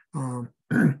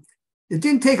 It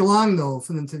didn't take long, though,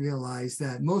 for them to realize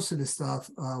that most of the stuff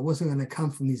wasn't going to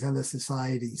come from these other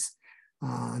societies,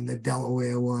 the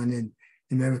Delaware one and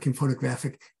American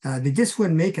Photographic. They just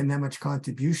weren't making that much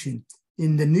contribution.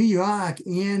 In the New York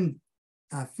and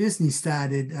PHSNE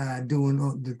started doing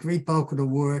the great bulk of the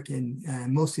work and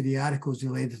most of the articles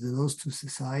related to those two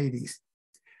societies.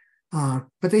 But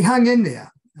they hung in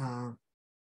there.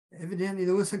 Evidently,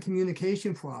 there was some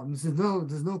communication problems.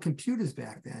 There's no computers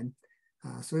back then.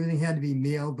 So everything had to be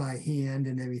mailed by hand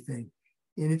and everything.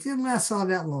 And it didn't last all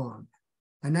that long.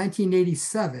 In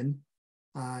 1987,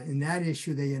 in that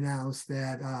issue, they announced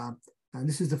that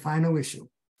this is the final issue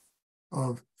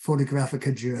of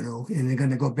Photographica Journal, and they're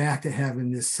going to go back to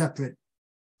having this separate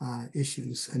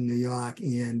issues in New York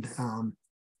and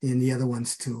in the other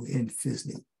ones too in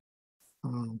PHSNE.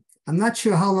 I'm not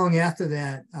sure how long after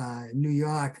that New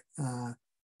York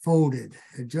folded.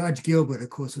 George Gilbert, of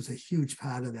course, was a huge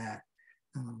part of that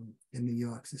in New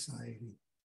York Society.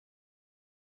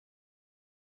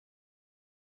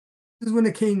 This is when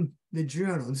it came, the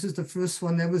journal. This is the first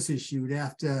one that was issued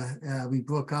after we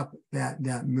broke up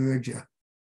that merger.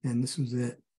 And this was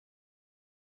it.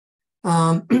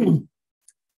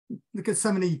 Look at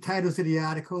some of the titles of the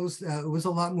articles. It was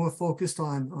a lot more focused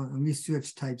on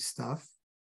research type stuff.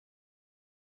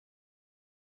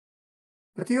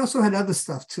 But they also had other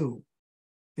stuff too,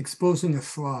 exposing a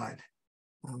fraud.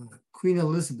 Queen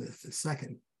Elizabeth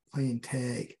II playing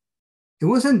tag. It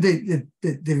wasn't the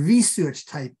research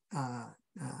type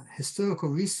historical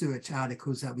research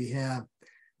articles that we have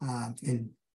in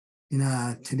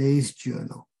today's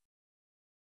journal.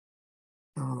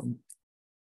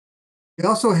 We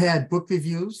also had book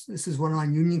reviews. This is one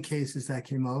on union cases that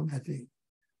came out, I think.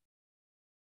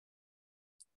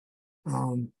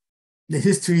 The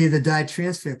history of the dye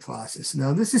transfer process.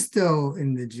 Now, this is still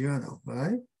in the journal,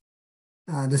 right?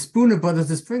 The Spooner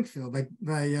Brothers of Springfield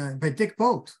by Dick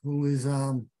Bolt, who is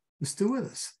still with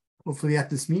us, hopefully at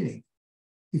this meeting.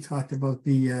 He talked about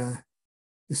the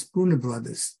Spooner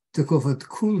Brothers took over the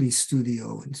Cooley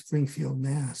studio in Springfield,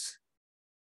 Mass.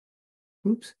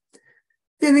 Oops.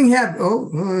 Anything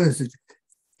happened?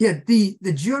 Yeah,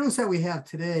 the journals that we have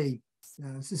today,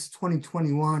 this is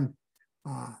 2021,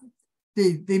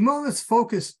 they more or less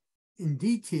focus in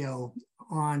detail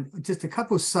on just a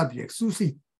couple of subjects,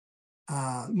 usually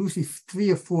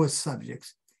 3 or 4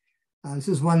 subjects. This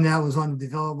is one that was on the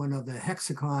development of the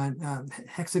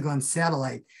hexagon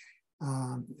satellite.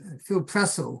 Phil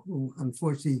Pressel, who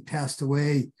unfortunately passed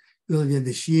away earlier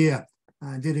this year,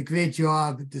 did a great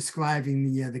job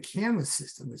describing the camera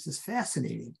system. It's just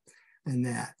fascinating in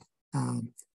that.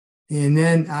 And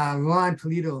then Ron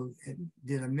Polito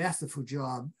did a masterful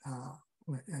job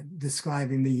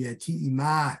describing the T.E.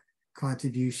 Ma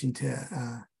contribution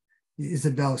to the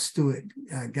Isabel Stewart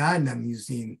Gardner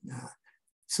Museum.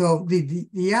 So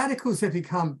the articles have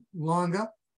become longer.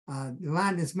 There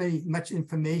aren't as much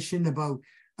information about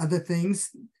other things.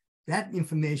 That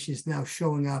information is now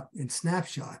showing up in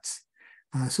snapshots.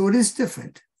 So it is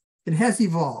different. It has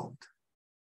evolved.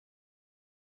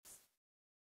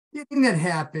 The thing that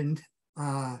happened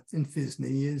in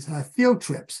PHSNE is field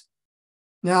trips.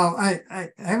 Now,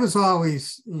 I was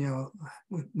always,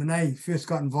 when I first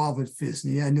got involved with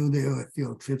PHSNE, I knew there were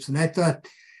field trips, and I thought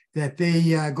that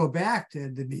they go back to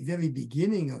the very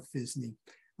beginning of PHSNE.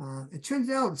 It turns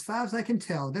out, as far as I can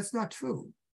tell, that's not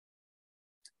true.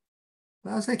 As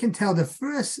far as I can tell, the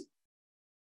first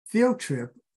field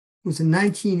trip was in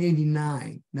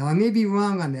 1989. Now, I may be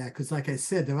wrong on that because, like I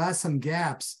said, there are some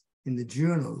gaps in the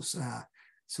journals.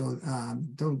 So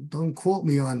don't quote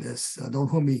me on this. Don't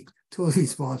hold me totally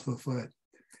responsible for it.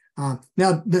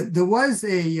 Now, there was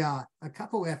a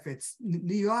couple efforts.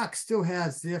 New York still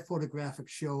has their photographic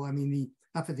show. I mean,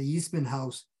 up at the Eastman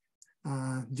House,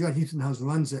 George Eastman House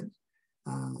runs it.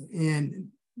 And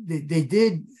they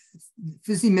did,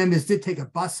 PHSNE members did take a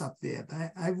bus up there,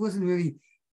 but I wasn't really,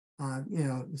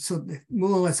 so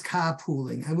more or less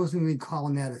carpooling. I wasn't really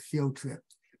calling that a field trip.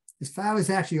 As far as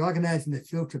actually organizing the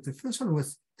field trip, the first one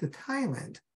was to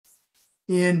Thailand.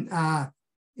 And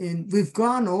we've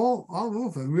gone all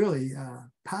over, really,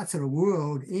 parts of the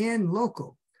world and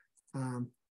local.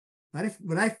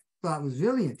 What I thought was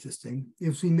really interesting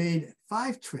is we made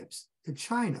 5 trips to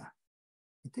China.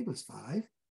 I think it was 5.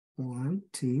 1,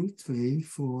 2, 3,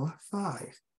 4,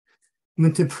 5.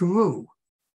 Went to Peru,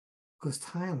 of course,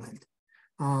 Thailand.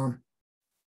 A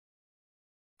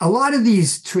lot of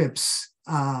these trips,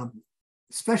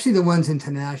 especially the ones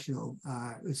international,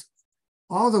 is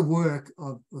all the work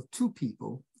of 2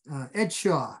 people, Ed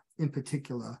Shaw in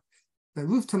particular, but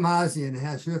Ruth Tomazian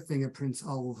has her fingerprints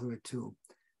all over it too.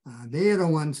 They are the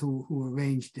ones who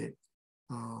arranged it.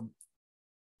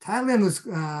 Thailand was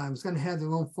going to have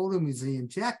their own photo museum.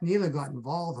 Jack Nealer got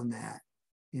involved in that.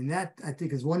 And that, I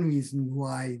think, is one reason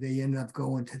why they ended up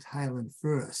going to Thailand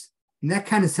first. And that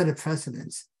kind of set a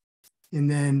precedence. And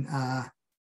then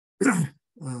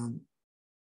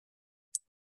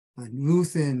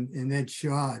Ruth and Ed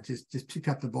Shaw just picked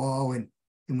up the ball and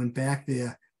went back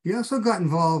there. We also got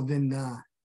involved in,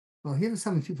 well, here are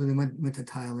some of the people that went to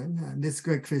Thailand. There's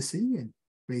Greg Chrissy and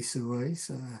Ray Royce.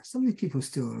 Some of these people are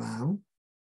still around.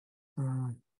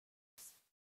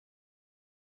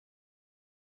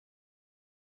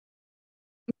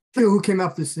 Who came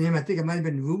up with this name? I think it might have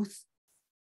been Ruth.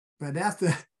 But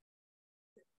after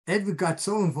Edward got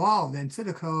so involved, instead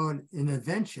of calling an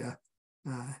adventure,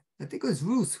 I think it was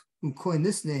Ruth who coined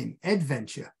this name,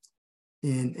 Edventure.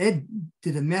 And Ed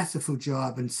did a masterful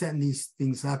job in setting these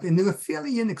things up. And they were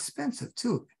fairly inexpensive,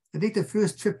 too. I think the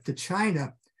first trip to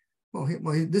China, well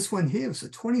this one here was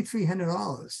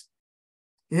 $2,300.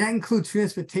 And that includes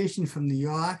transportation from New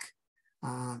York,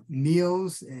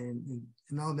 meals, and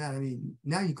all that. I mean,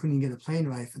 now you couldn't get a plane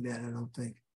ride for that, I don't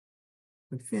think.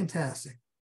 But fantastic.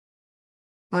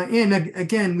 And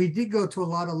again, we did go to a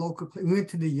lot of local places. We went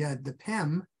to the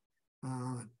PEM.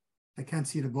 I can't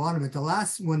see the bottom, but the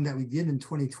last one that we did in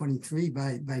 2023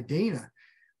 by Dana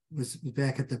was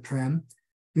back at the PREM.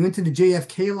 We went to the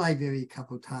JFK library a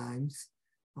couple of times.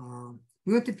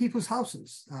 We went to people's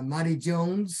houses. Marty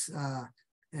Jones,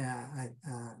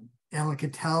 Alan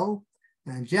Cattell,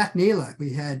 and Jack Naylor.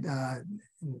 We had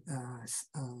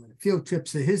field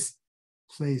trips to his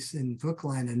place in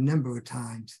Brookline a number of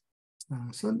times.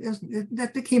 So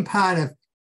that became part of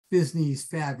PHSNE's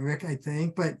fabric, I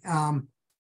think, but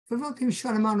for a relatively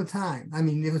short amount of time. I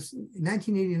mean, it was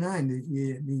 1989,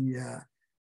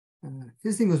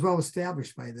 PHSNE was well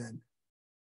established by then.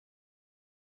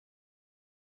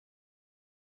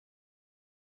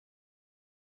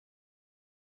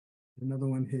 Another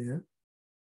one here.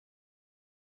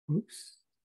 Oops.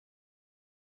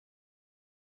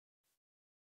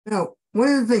 Now,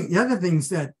 the other things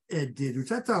that Ed did,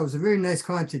 which I thought was a very nice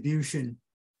contribution,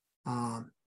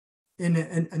 and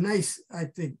a nice, I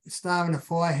think, star in the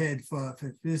forehead for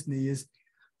PHSNE is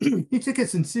he took a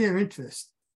sincere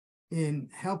interest in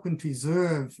helping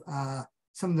preserve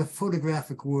some of the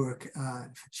photographic work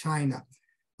for China.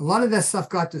 A lot of that stuff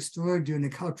got destroyed during the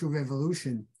Cultural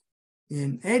Revolution.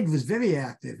 And Ed was very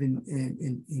active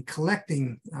in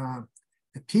collecting the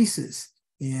pieces.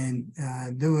 And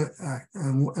there were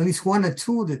at least 1 or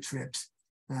 2 of the trips.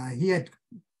 He had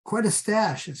quite a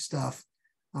stash of stuff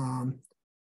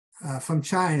from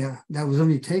China that was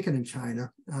only taken in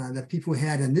China that people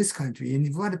had in this country. And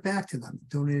he brought it back to them,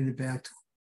 donated it back to them,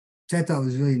 which I thought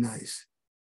was really nice.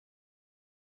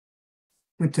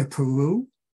 Went to Peru.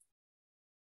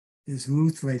 There's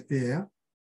Ruth right there.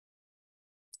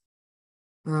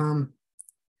 Let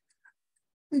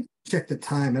me check the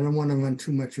time. I don't want to run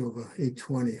too much over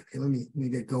 8:20. Okay, let me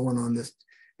get going on this.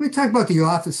 Let me talk about the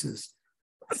offices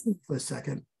for a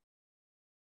second.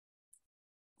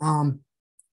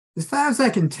 As far as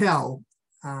I can tell,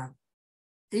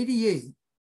 88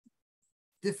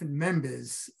 different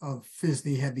members of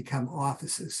PHSNE have become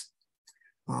officers.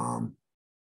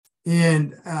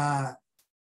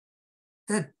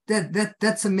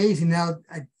 That's amazing. Now,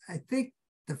 I think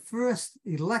the first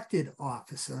elected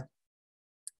officer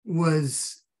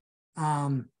was,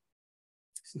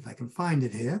 see if I can find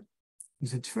it here.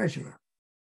 He's a treasurer.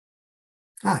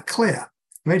 Claire,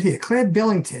 right here. Claire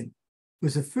Billington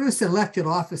was the first elected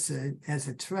officer as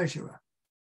a treasurer,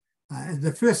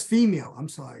 the first female, I'm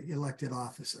sorry, elected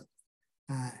officer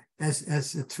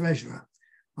as a treasurer.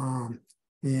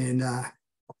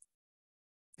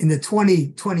 In the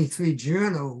 2023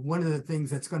 journal, one of the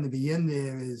things that's going to be in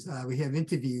there is we have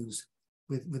interviews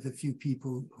with a few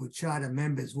people who are charter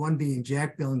members, one being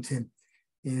Jack Billington.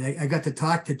 And I got to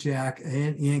talk to Jack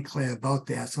and Claire about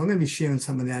that. So I'm going to be sharing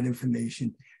some of that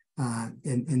information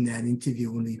in that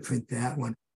interview when we print that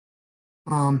one.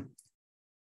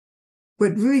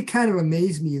 What really kind of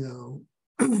amazed me, though,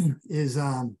 is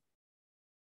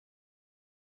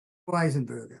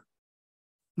Weisenberger.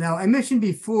 Now, I mentioned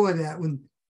before that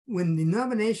when the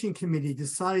nomination committee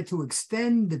decided to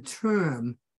extend the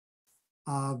term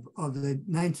of the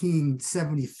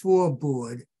 1974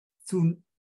 board through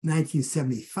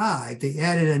 1975, they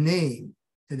added a name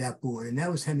to that board, and that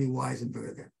was Henry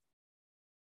Weisenberger.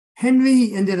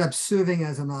 Henry ended up serving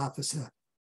as an officer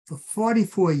for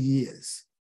 44 years.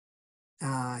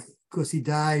 Of course, he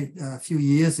died a few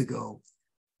years ago,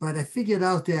 but I figured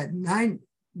out that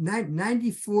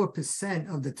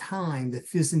 94% of the time that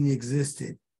PHSNE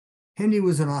existed, Henry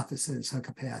was an officer in some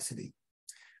capacity.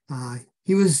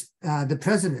 He was the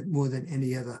president more than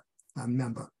any other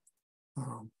member.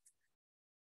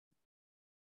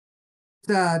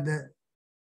 The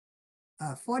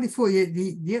 44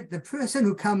 years, the person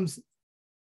who comes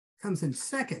in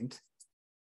second,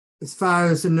 as far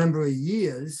as the number of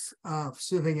years of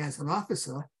serving as an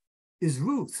officer, is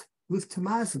Ruth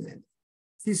Tomasinen.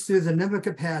 She served a number of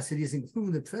capacities,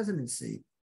 including the presidency,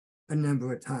 a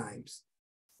number of times.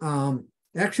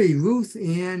 Actually, Ruth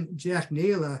and Jack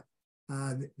Naylor,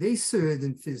 they served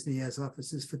in PHSNE as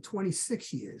officers for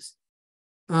 26 years.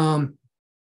 Lou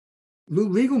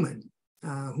Riegelman,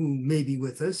 who may be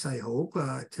with us, I hope,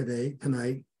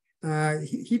 tonight,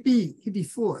 he'd be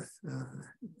fourth.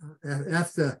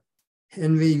 After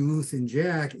Henry, Ruth, and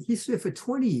Jack, he served for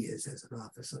 20 years as an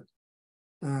officer.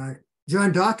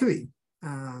 John Dockery,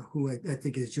 who I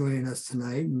think is joining us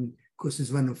tonight, and of course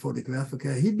is running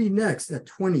Photographica, he'd be next at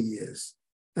 20 years.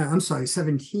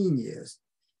 17 years.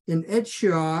 And Ed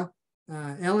Shaw,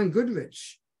 Alan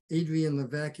Goodrich, Adrian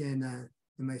Levesque, and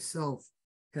myself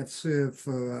have served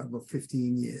for about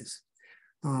 15 years.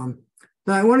 Now,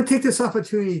 I want to take this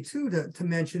opportunity, too, to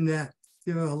mention that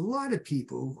there are a lot of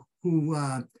people who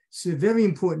serve very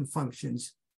important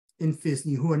functions in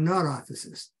PHSNE who are not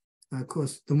officers. Of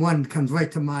course, the one that comes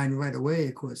right to mind right away,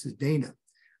 of course, is Dana.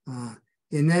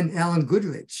 And then Alan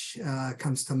Goodrich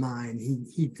comes to mind.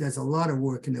 He does a lot of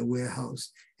work in the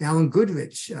warehouse. Alan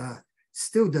Goodrich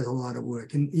still does a lot of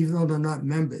work, and even though they're not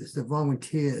members, they're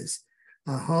volunteers.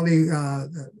 Holly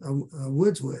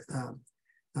Wordsworth,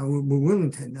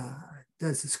 Willington,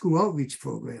 does the school outreach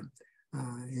program,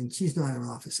 and she's not an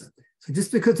officer. So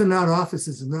just because they're not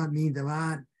officers does not mean there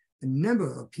aren't a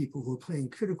number of people who are playing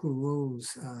critical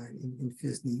roles in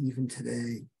PHSNE even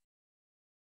today.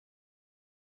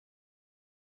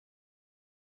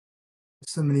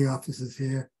 So many officers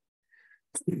here.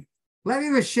 Larry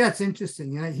Rochette's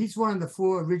interesting. He's one of the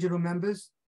 4 original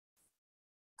members.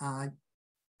 I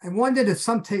wondered if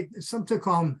some took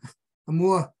on a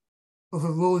more of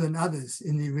a role than others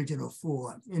in the original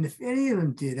 4. And if any of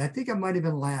them did, I think it might have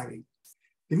been Larry.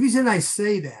 The reason I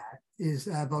say that is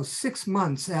about 6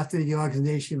 months after the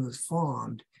organization was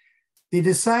formed, they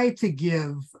decided to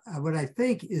give what I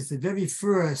think is the very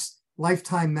first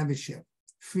lifetime membership,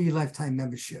 free lifetime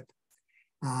membership.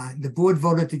 The board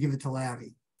voted to give it to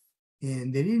Larry.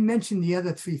 And they didn't mention the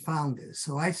other 3 founders.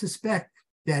 So I suspect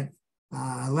that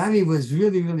Larry was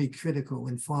really, really critical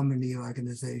in forming the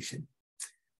organization.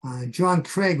 John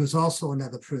Craig was also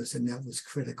another person that was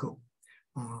critical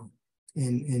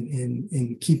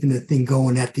in keeping the thing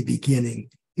going at the beginning.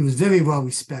 He was very well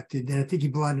respected, and I think he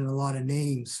brought in a lot of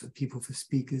names for people, for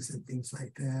speakers and things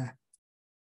like that.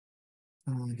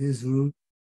 Here's Ruth.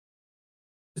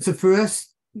 It's the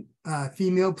first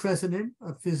female president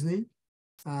of PHSNE.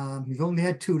 We've only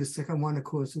had 2. The second one, of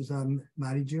course, was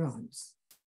Marty Jones.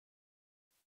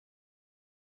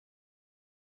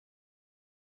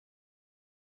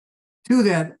 To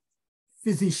that,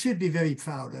 PHSNE should be very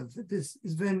proud of. There's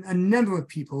been a number of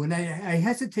people, and I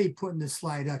hesitate putting this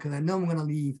slide up because I know I'm going to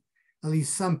leave at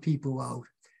least some people out.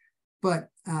 But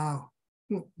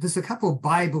there's a couple of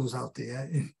Bibles out there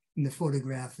in the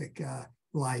photographic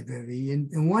library,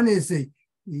 and one is the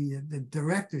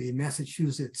directory of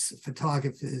Massachusetts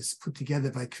photographers put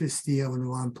together by Chris Steele and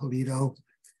Ron Polito.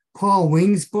 Paul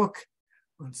Wing's book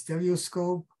on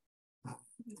stereoscope,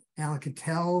 Alan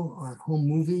Cattell on home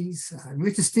movies,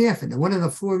 Richard Stanford, one of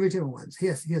the 4 original ones. He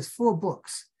has 4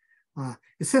 books.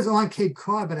 It says on Cape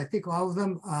Cod, but I think all of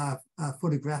them are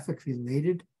photographic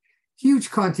related.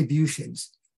 Huge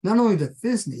contributions, not only to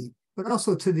PHSNE, but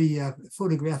also to the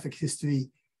photographic history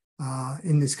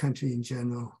in this country in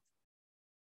general.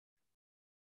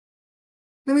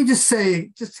 Let me just say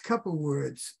just a couple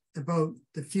words about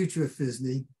the future of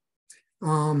PHSNE.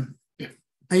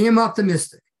 I am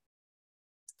optimistic,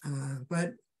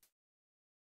 but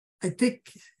I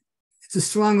think it's a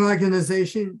strong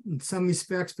organization in some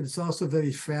respects, but it's also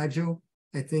very fragile,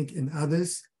 I think, in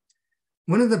others.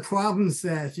 One of the problems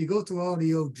that if you go through all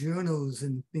the old journals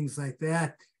and things like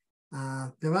that,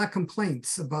 there are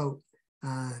complaints about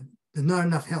there's not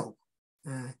enough help.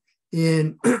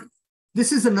 And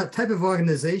this is a type of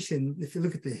organization, if you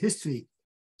look at the history,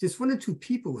 just 1 or 2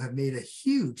 people have made a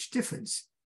huge difference.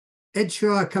 Ed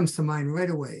Shaw comes to mind right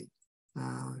away.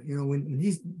 When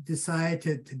he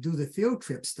decided to do the field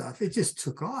trip stuff, it just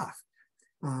took off.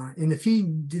 And if he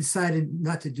decided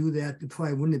not to do that, there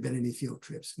probably wouldn't have been any field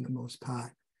trips for the most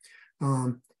part.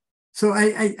 So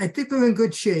I think we're in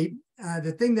good shape.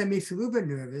 The thing that makes me a little bit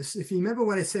nervous, if you remember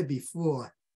what I said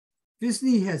before,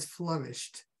 PHSNE has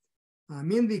flourished,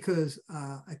 mainly because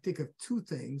I think of 2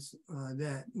 things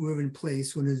that were in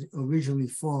place when it was originally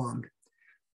formed.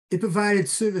 It provided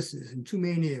services in 2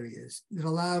 main areas. It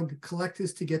allowed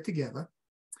collectors to get together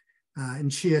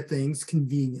and share things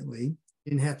conveniently.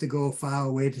 You didn't have to go far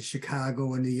away to Chicago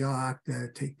or New York to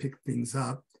pick things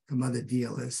up from other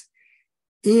dealers.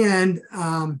 And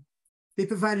they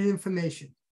provided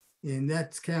information. And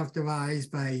that's characterized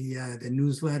by the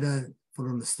newsletter,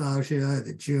 Photo Nostalgia,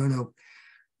 the journal,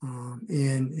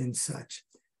 and such.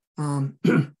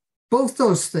 Both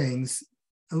those things,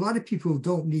 a lot of people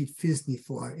don't need PHSNE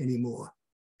for anymore.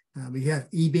 We have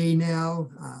eBay now.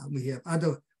 We have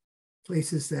other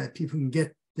places that people can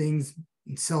get things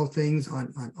and sell things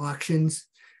on auctions.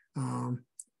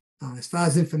 As far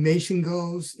as information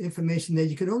goes, information that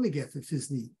you could only get for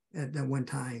PHSNE at that one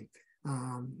time.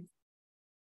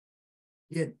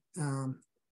 Get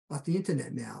off the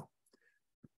internet now.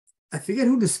 I forget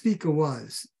who the speaker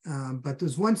was, but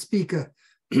there's one speaker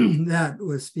that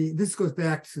was speaking. This goes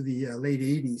back to the late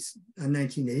 80s,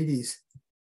 1980s.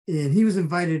 And he was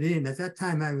invited in. At that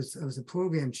time, I was a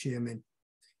program chairman.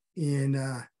 And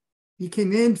he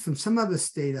came in from some other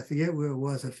state. I forget where it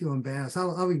was. I feel embarrassed.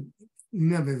 I'll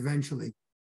remember eventually.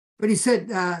 But he said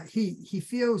he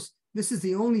feels this is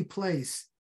the only place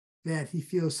that he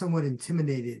feels somewhat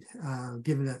intimidated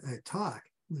giving a talk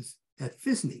was at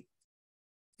PHSNE.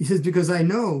 He says, because I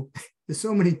know there's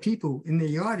so many people in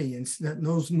the audience that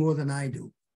knows more than I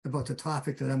do about the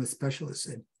topic that I'm a specialist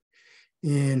in.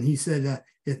 And he said,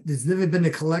 there's never been a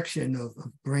collection of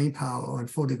brain power on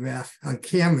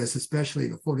cameras, especially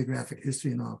the photographic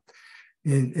history and all,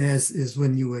 and as is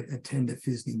when you would attend a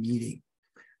PHSNE meeting.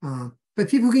 But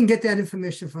people can get that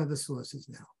information from other sources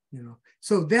now,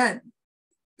 So that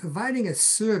providing a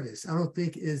service, I don't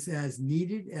think is as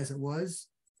needed as it was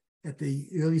at the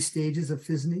early stages of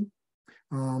PHSNE.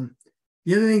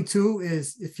 The other thing too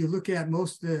is if you look at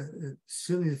most of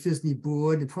certainly the PHSNE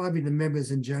board and probably the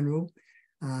members in general,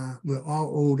 we're all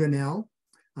older now.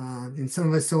 And some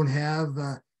of us don't have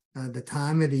the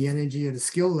time or the energy or the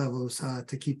skill levels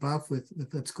to keep up with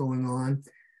what's going on.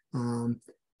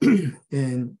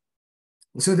 And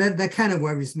so that kind of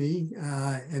worries me.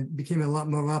 I became a lot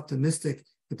more optimistic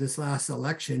with this last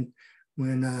election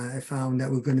when I found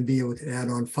that we're going to be able to add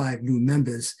on 5 new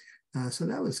members. So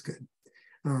that was good.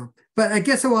 But I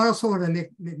guess I also want to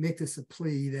make this a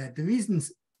plea that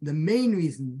the main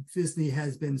reason PHSNE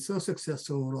has been so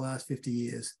successful over the last 50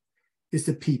 years is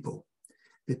the people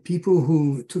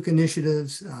who took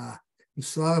initiatives, who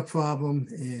saw a problem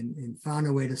and found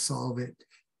a way to solve it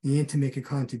and to make a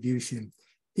contribution.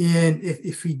 And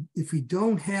if we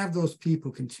don't have those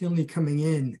people continually coming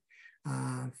in,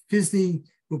 PHSNE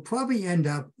will probably end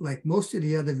up like most of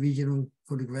the other regional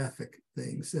photographic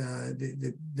things.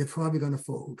 They're probably going to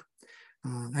fold.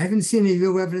 I haven't seen any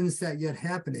real evidence that yet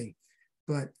happening,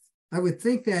 but I would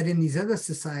think that in these other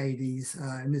societies,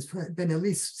 and there's been at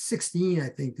least 16, I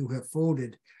think, who have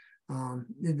folded,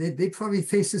 they probably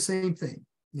face the same thing,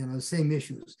 the same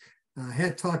issues. I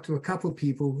had talked to a couple of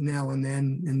people now and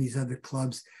then in these other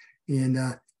clubs, and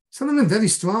some of them very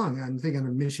strong. I'm thinking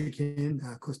of Michigan.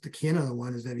 Of course, the Canada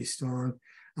one is very strong.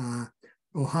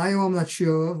 Ohio, I'm not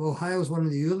sure of. Ohio is one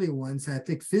of the early ones. I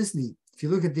think PHSNE, if you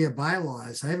look at their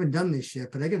bylaws, I haven't done this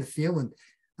yet, but I get a feeling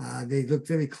they look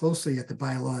very closely at the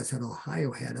bylaws that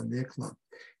Ohio had on their club.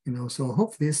 so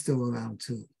hopefully it's still around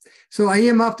too. So I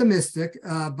am optimistic,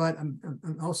 but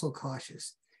I'm also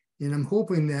cautious. And I'm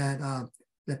hoping that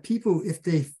that people, if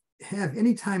they have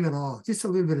any time at all, just a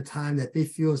little bit of time that they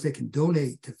feel as they can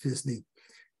donate to PHSNE,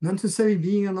 not necessarily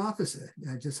being an officer,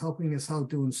 just helping us out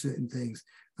doing certain things,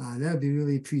 that would be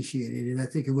really appreciated. And I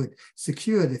think it would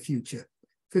secure the future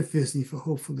for PHSNE for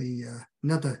hopefully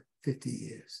another 50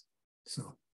 years.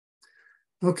 So,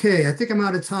 okay, I think I'm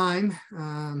out of time.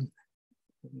 I'm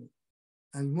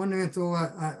wondering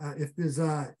if there's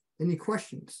any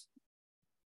questions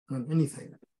on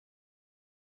anything.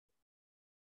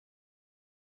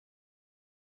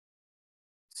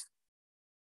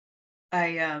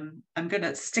 I'm going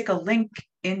to stick a link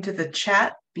into the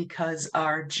chat because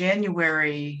our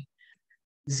January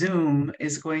Zoom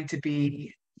is going to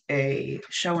be a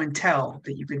show and tell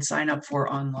that you can sign up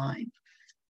for online.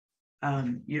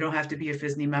 You don't have to be a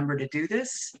PHSNE member to do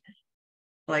this.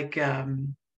 Like,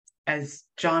 as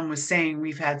John was saying,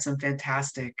 we've had some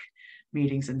fantastic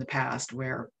meetings in the past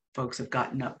where folks have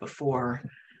gotten up before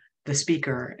the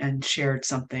speaker and shared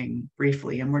something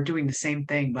briefly. And we're doing the same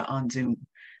thing, but on Zoom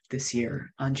this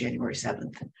year on January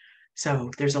 7th. So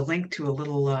there's a link to a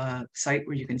little site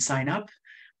where you can sign up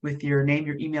with your name,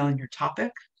 your email, and your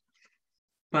topic.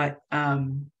 But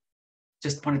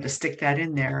just wanted to stick that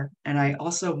in there. And I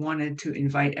also wanted to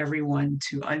invite everyone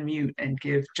to unmute and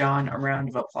give John a round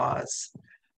of applause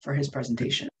for his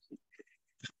presentation.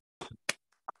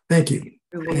 Thank you.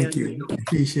 Thank you.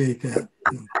 Appreciate that.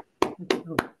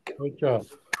 Great job.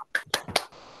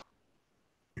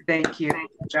 Thank you,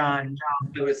 John.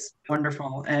 It was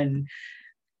wonderful. And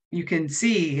you can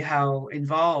see how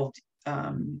involved,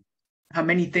 how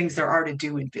many things there are to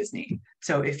do in PHSNE.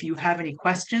 So if you have any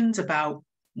questions about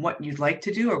what you'd like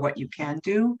to do or what you can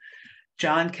do,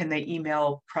 John, can they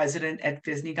email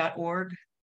president@phsne.org?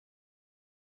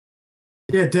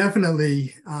 Yeah,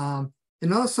 definitely.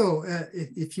 And also,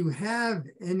 if you have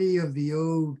any of the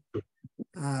old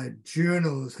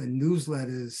journals and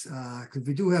newsletters, because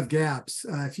we do have gaps,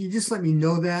 if you just let me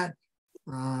know that,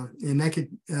 and I could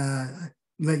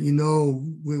let you know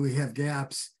where we have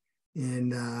gaps,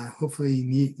 and hopefully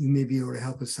you may be able to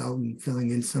help us out in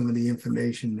filling in some of the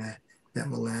information that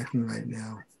we're lacking right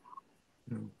now.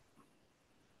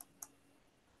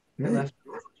 Right.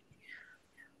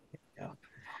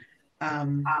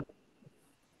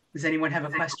 Does anyone have a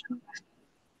question?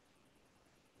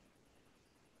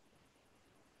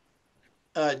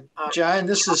 John,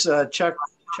 this is Chuck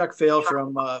Vail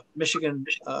from Michigan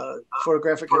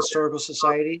Photographica Historical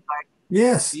Society.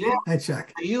 Yes. Hi,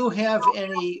 Chuck. Do you have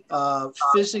any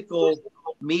physical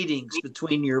meetings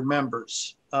between your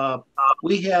members?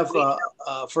 We have,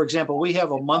 for example, we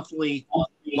have a monthly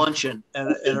luncheon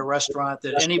at a restaurant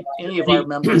that any of our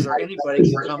members or anybody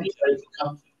can come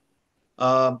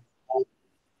to.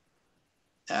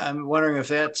 I'm wondering if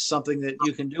that's something that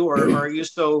you can do, or are you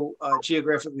so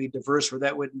geographically diverse where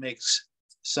that wouldn't make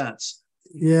sense?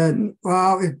 Yeah,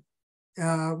 well,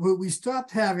 we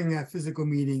stopped having physical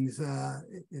meetings at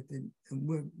the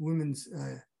women's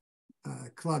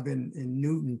club in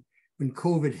Newton when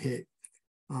COVID hit.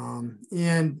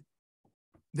 And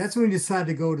that's when we decided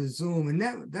to go to Zoom. And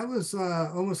that was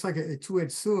almost like a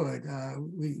two-edged sword.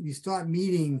 We start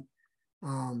meeting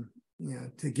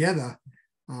together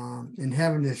and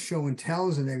having the show and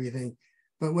tells and everything.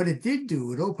 But what it did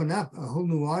do, it opened up a whole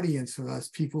new audience for us,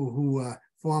 people who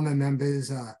former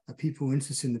members, people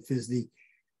interested in the PHSNE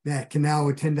that can now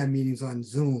attend our meetings on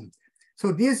Zoom.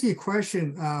 So to answer your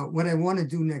question, what I want to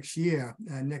do next year,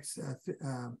 next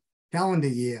calendar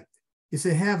year, is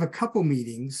to have a couple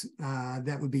meetings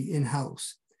that would be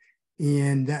in-house.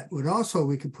 And that would also,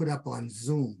 we could put up on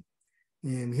Zoom.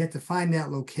 And we had to find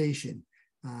that location.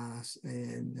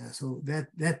 So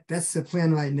that's the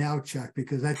plan right now, Chuck,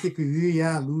 because I think we really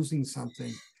are losing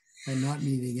something by not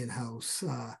meeting in-house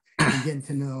and getting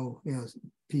to know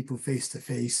people face to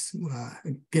face,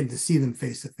 getting to see them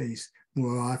face to face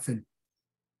more often.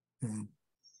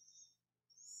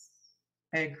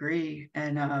 I agree.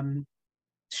 And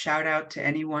shout out to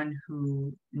anyone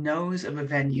who knows of a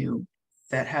venue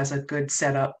that has a good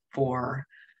setup for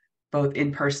both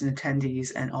in-person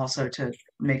attendees and also to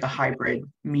make a hybrid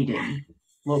meeting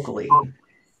locally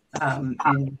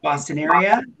in Boston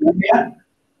area.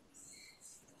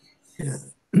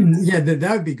 Yeah,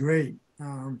 that would be great.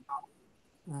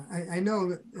 I know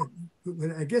that,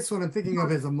 I guess what I'm thinking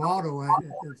of as a model,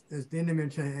 as Dana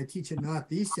mentioned, I teach at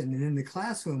Northeastern, and in the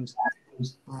classrooms,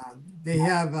 they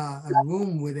have a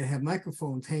room where they have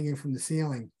microphones hanging from the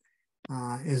ceiling,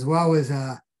 as well as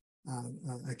a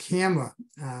camera,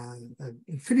 a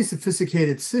pretty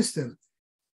sophisticated system.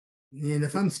 And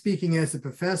if I'm speaking as a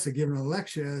professor giving a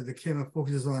lecture, the camera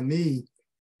focuses on me.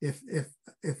 If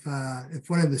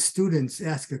one of the students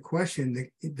asks a question,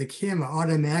 the camera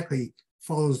automatically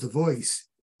follows the voice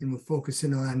and we're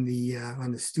focusing on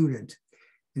the student.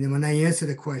 And then when I answer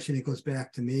the question, it goes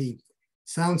back to me.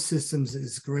 Sound systems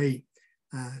is great.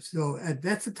 So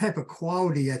that's the type of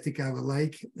quality I think I would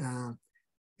like.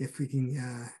 If we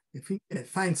can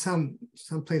find some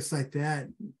place like that,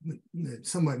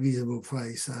 somewhat reasonable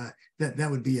price, that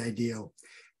would be ideal.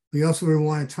 We also would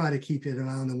want to try to keep it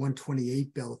around the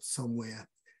 128 belt somewhere,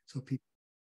 so people.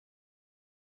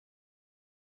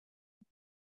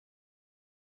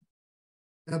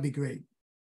 That'd be great.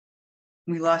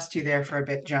 We lost you there for a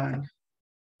bit, John.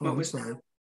 Oh, What I'm was sorry.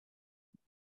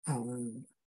 Not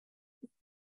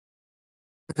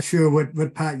sure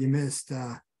what part you missed.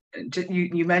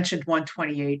 You mentioned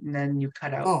 128 and then you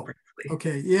cut out Oh, briefly.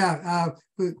 okay, yeah.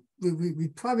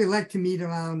 We'd probably like to meet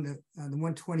around the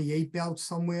 128 belt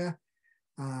somewhere.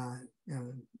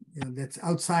 That's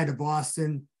outside of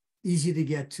Boston, easy to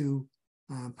get to.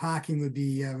 Parking would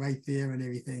be right there and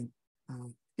everything.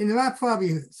 And there are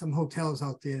probably some hotels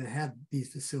out there that have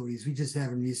these facilities. We just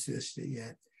haven't researched it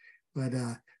yet. But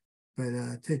to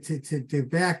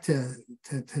back to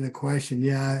the question,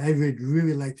 yeah, I would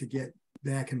really like to get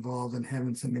back involved in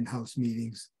having some in-house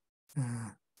meetings.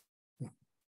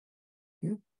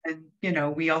 Yeah. And,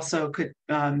 we also could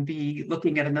be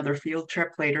looking at another field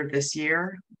trip later this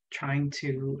year, trying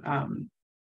to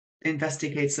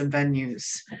investigate some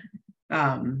venues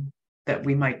that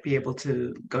we might be able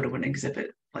to go to an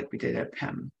exhibit like we did at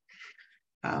PEM.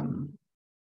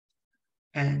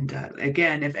 And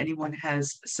again, if anyone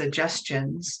has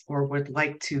suggestions or would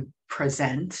like to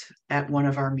present at one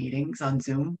of our meetings on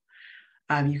Zoom,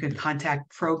 you can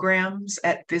contact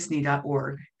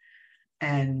programs@PHSNE.org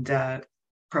and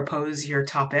propose your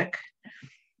topic.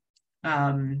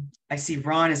 I see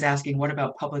Ron is asking, what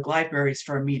about public libraries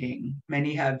for a meeting?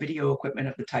 Many have video equipment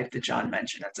of the type that John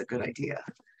mentioned. That's a good idea.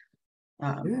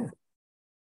 Yeah.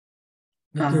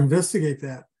 We have to investigate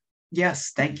that.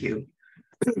 Yes, thank you.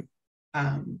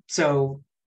 So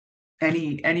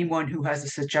anyone who has a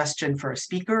suggestion for a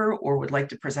speaker or would like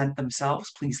to present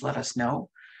themselves, please let us know.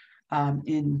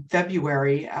 In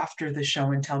February, after the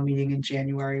show and tell meeting in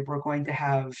January, we're going to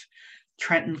have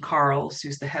Trenton Carls,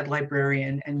 who's the head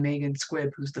librarian, and Megan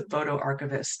Squibb, who's the photo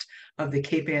archivist of the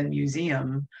Cape Ann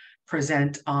Museum,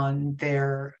 present on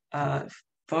their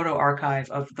photo archive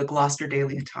of the Gloucester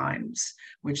Daily Times,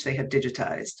 which they have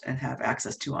digitized and have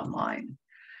access to online.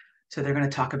 So they're going to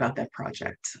talk about that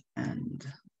project and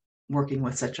working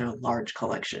with such a large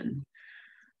collection.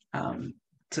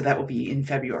 So that will be in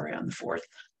February on the 4th.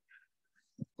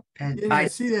 And yeah, I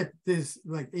see that there's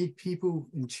like 8 people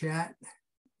in chat.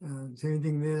 Is there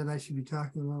anything there that I should be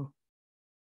talking about?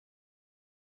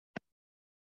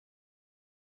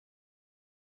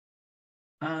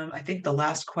 I think the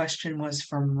last question was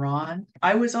from Ron.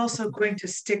 I was also going to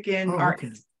stick in our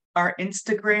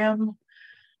Instagram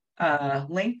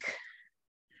link,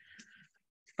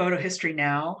 Photo History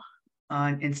Now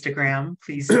on Instagram.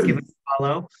 Please give us a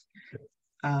follow.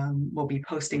 We'll be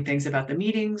posting things about the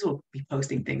meetings. We'll be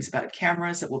posting things about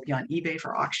cameras that will be on eBay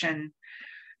for auction.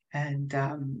 And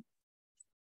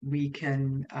we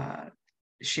can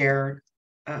share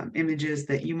images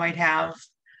that you might have.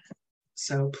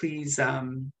 So please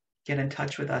get in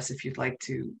touch with us if you'd like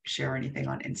to share anything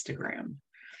on Instagram.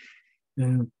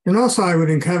 And also I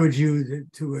would encourage you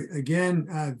to again,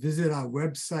 visit our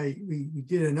website. We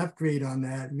did an upgrade on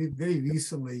that very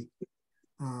recently.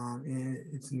 And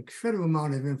it's an incredible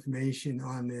amount of information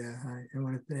on there. I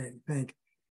want to thank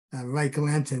Mike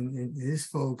Glanton and his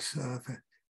folks for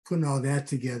putting all that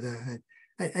together.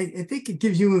 I think it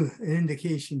gives you an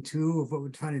indication too of what we're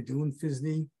trying to do in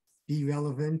PHSNE, be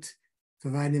relevant,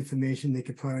 provide information they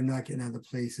could probably not get in other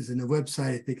places. And the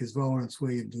website, I think, is well on its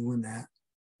way of doing that.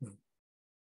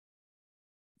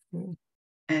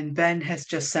 And Ben has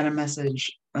just sent a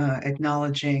message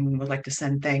acknowledging, would like to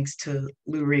send thanks to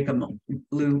Lou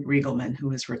Riegelman,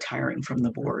 who is retiring from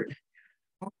the board.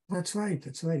 Oh, that's right.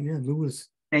 That's right. Yeah, Lou was.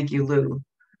 Thank you, Lou.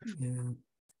 Yeah.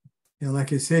 Yeah,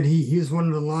 like I said, he's one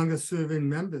of the longest serving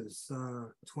members,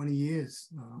 20 years.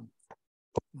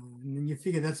 And then you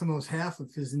figure that's almost half of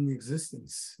PHSNE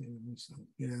existence. So,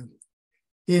 yeah.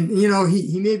 And,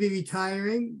 he may be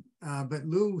retiring, but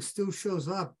Lou still shows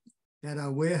up at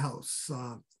our warehouse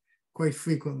quite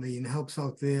frequently and helps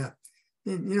out there.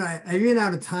 And, I ran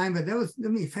out of time, but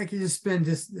if I could just spend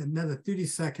just another 30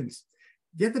 seconds.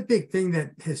 The other big thing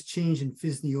that has changed in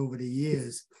PHSNE over the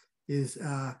years is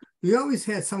we always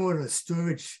had somewhat of a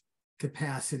storage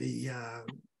capacity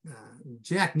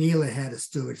Jack Nealer had a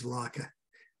storage locker.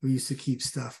 We used to keep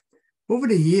stuff. Over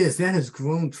the years, that has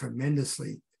grown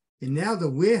tremendously. And now the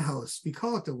warehouse, we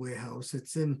call it the warehouse,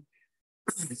 it's in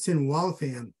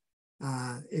Waltham.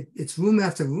 It's room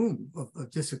after room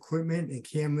of just equipment and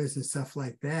cameras and stuff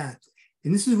like that.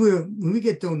 And this is where, when we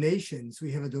get donations,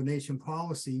 we have a donation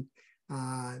policy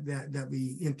that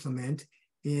we implement.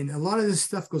 And a lot of this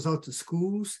stuff goes out to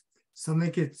schools. Some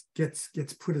of it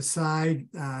gets put aside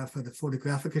for the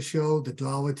Photographica show, the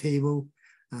dollar table,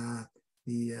 what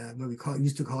we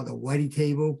used to call the whitey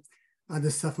table. Other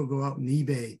stuff will go out on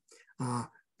eBay.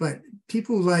 But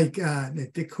people like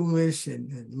Dick Coolish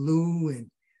and Lou and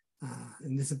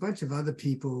there's a bunch of other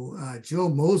people. Joe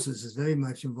Moses is very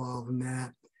much involved in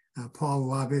that. Paul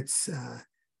Roberts,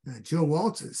 Joe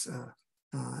Walters.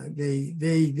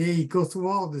 They go through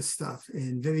all this stuff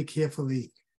and very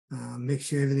carefully make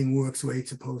sure everything works the way it's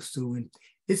supposed to. And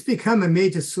it's become a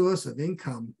major source of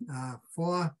income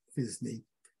for PHSNE.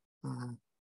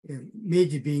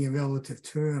 Major being a relative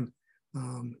term.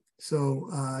 So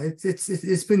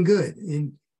it's been good.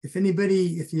 And if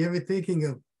you're ever thinking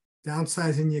of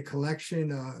downsizing your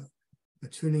collection or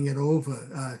turning it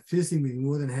over, PHSNE would be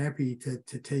more than happy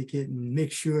to take it and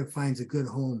make sure it finds a good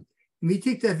home. And we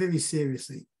take that very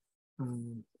seriously.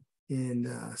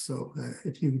 So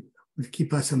if you would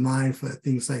keep us in mind for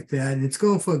things like that, and it's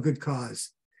going for a good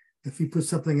cause. If we put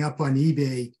something up on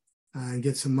eBay and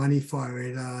get some money for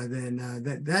it, then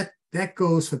that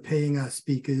goes for paying our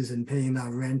speakers and paying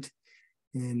our rent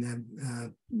and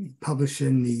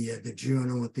publishing the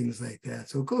journal and things like that.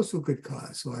 So it goes to a good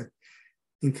cause. So I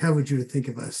encourage you to think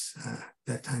of us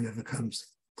that time ever comes.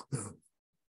 So,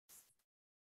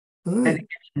 all right.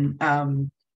 And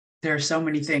there are so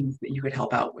many things that you could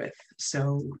help out with.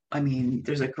 So, I mean,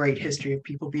 there's a great history of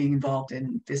people being involved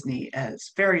in PHSNE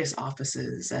as various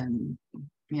offices and,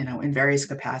 in various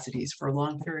capacities for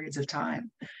long periods of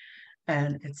time.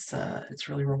 And it's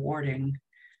really rewarding.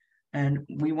 And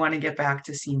we want to get back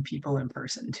to seeing people in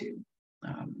person too.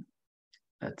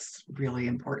 That's really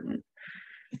important.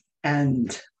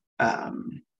 And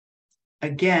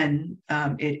again,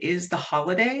 it is the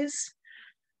holidays.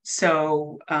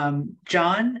 So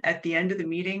John, at the end of the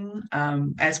meeting,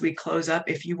 as we close up,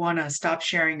 if you want to stop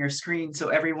sharing your screen so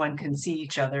everyone can see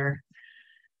each other,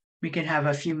 we can have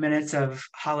a few minutes of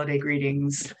holiday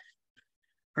greetings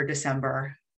for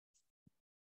December.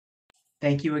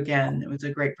 Thank you again. It was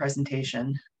a great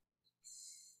presentation.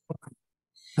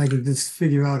 I could just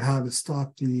figure out how to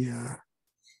stop the...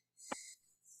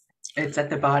 It's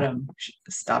at the bottom.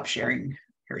 Stop sharing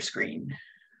your screen.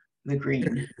 The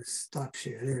green. Stop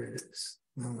share. There it is.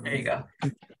 There you go.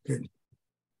 Good.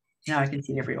 Now I can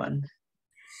see everyone.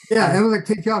 Yeah, I would like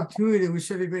to take the opportunity to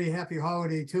wish everybody a happy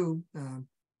holiday too.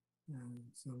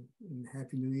 And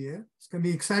happy New Year. It's going to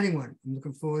be an exciting one. I'm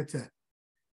looking forward to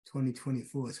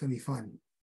 2024. It's going to be fun.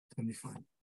 It's going to be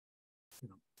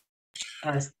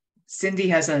fun. Cindy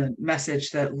has a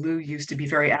message that Lou used to be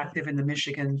very active in the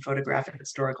Michigan Photographic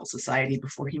Historical Society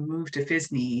before he moved to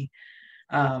PHSNE.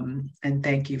 And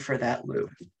thank you for that, Lou.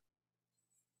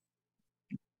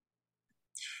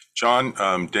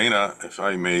 John, Dana, if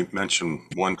I may mention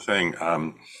one thing,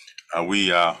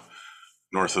 we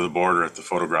north of the border at the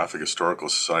Photographic Historical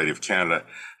Society of Canada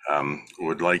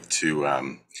would like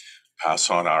to pass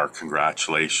on our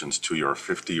congratulations to your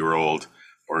 50-year-old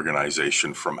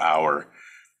organization from our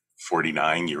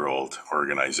 49-year-old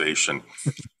organization.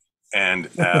 And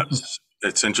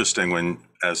it's interesting when,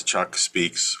 as Chuck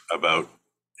speaks about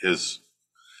his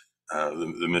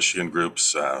the Michigan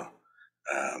group's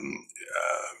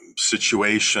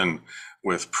situation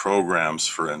with programs,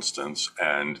 for instance,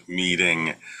 and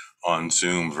meeting on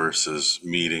Zoom versus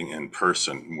meeting in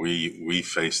person. We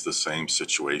face the same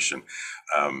situation.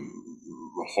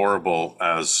 Horrible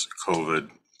as COVID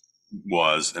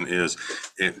was and is,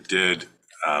 it did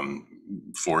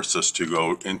force us to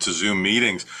go into Zoom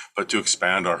meetings, but to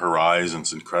expand our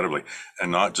horizons incredibly,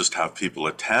 and not just have people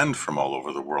attend from all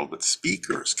over the world, but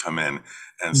speakers come in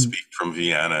and speak from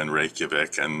Vienna and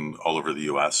Reykjavik and all over the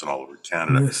US and all over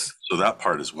Canada. Yes. So that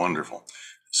part is wonderful.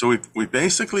 So we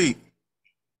basically,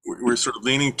 we're sort of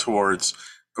leaning towards,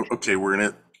 okay, we're going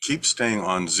to keep staying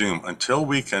on Zoom until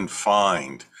we can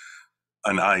find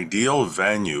an ideal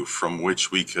venue from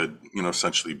which we could,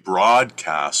 essentially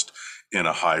broadcast in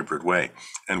a hybrid way.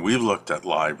 And we've looked at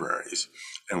libraries,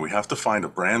 and we have to find a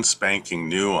brand spanking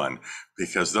new one,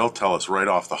 because they'll tell us right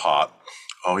off the hop,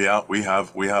 oh yeah, we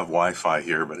have Wi-Fi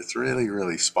here, but it's really,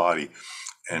 really spotty.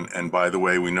 And by the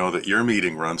way, we know that your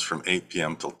meeting runs from 8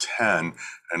 p.m. till 10,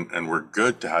 and we're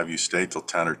good to have you stay till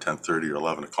 10 or 10:30 or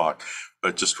 11 o'clock.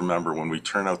 But just remember, when we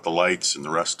turn out the lights in the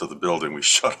rest of the building, we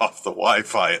shut off the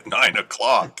Wi-Fi at 9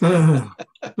 o'clock.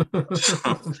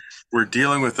 We're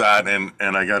dealing with that, and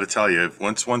I got to tell you,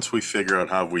 once we figure out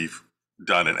how we've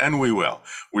done it, and we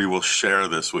will share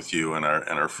this with you and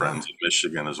our friends in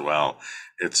Michigan as well.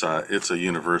 It's a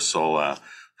universal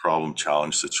problem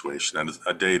challenge situation, and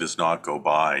a day does not go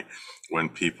by when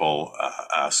people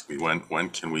ask me when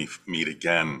can we meet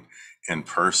again in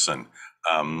person.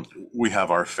 We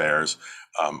have our fairs.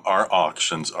 Our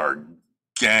auctions are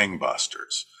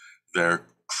gangbusters. They're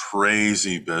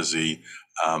crazy busy.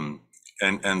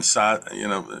 And sad,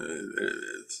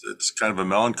 it's kind of a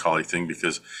melancholy thing,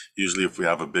 because usually if we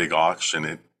have a big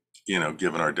auction,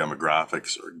 given our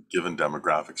demographics or given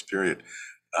demographics period,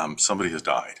 somebody has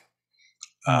died.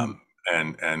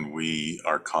 And we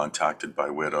are contacted by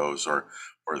widows or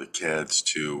the kids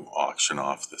to auction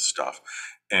off this stuff.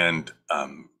 And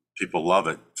people love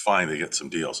it. Fine, they get some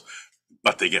deals,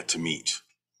 but they get to meet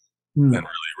and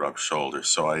really rub shoulders.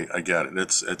 So I get it.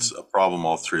 It's a problem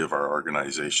all three of our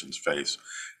organizations face.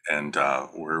 And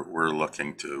we're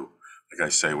looking to, like I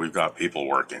say, we've got people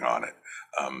working on it.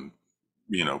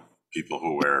 People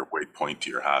who wear way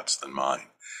pointier hats than mine.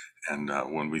 And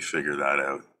when we figure that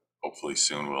out, hopefully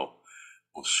soon we'll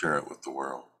share it with the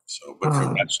world. So, but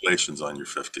congratulations on your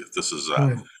 50th. This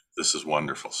is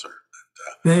wonderful, sir.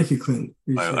 Thank you, Clint.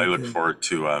 I look forward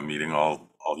to meeting all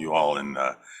you all in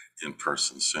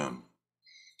person soon.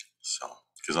 So,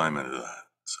 because I'm into that.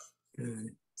 So,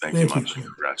 thank you much. And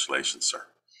congratulations, sir.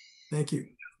 Thank you.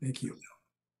 Thank you.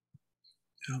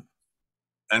 Yeah.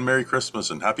 And Merry Christmas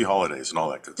and Happy Holidays and all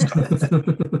that good stuff.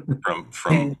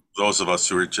 from those of us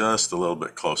who are just a little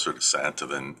bit closer to Santa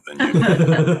than you.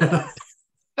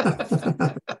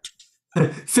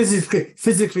 Physically.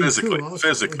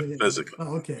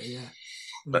 Oh, okay, yeah.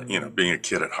 But being a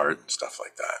kid at heart and stuff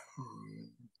like that.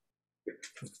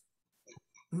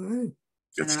 All right.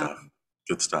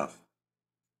 Good stuff.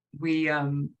 We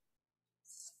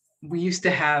used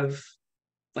to have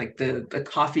like the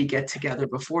coffee get together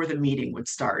before the meeting would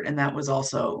start, and that was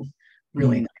also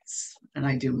really nice, and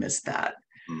I do miss that.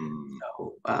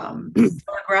 So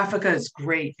Photographica is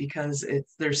great because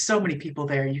there's so many people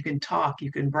there. You can talk,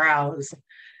 you can browse.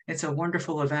 It's a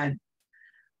wonderful event.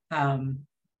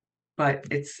 But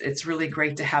it's really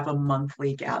great to have a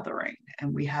monthly gathering,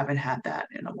 and we haven't had that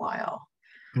in a while.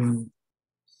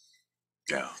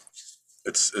 Yeah,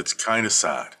 it's kind of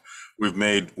sad. We've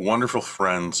made wonderful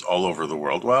friends all over the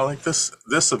world. Well, like this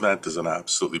event is an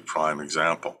absolutely prime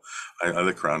example. I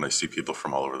look around, I see people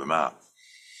from all over the map,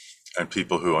 and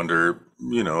people who under,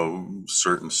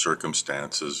 certain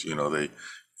circumstances, they,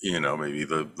 maybe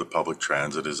the public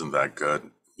transit isn't that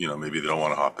good. Maybe they don't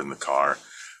want to hop in the car.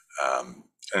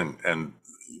 And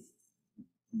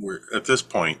we're at this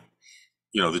point,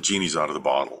 the genie's out of the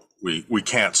bottle. We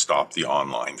can't stop the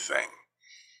online thing,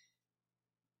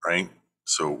 right?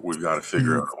 So we've got to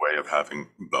figure out a way of having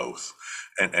both,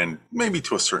 and maybe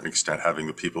to a certain extent having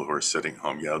the people who are sitting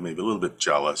home, maybe a little bit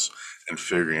jealous, and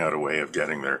figuring out a way of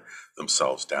getting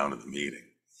themselves down to the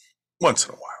meeting once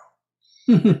in a while.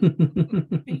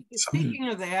 Speaking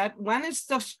of that, when is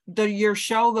your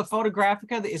show, the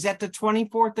Photographica? Is that the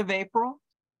 24th of April?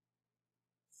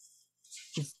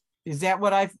 Is that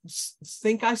what I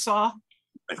think I saw?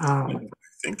 I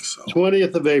think so.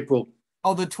 20th of April.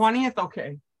 Oh, the 20th?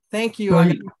 Okay. Thank you.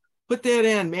 I put that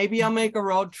in. Maybe I'll make a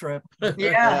road trip.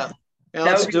 Yeah,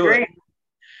 let's do great. it.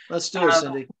 Let's do it,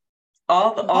 Cindy.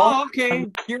 Okay.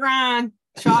 You're on.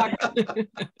 Chuck.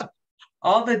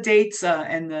 All the dates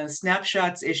and the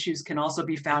snapshots issues can also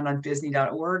be found on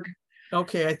PHSNE.org.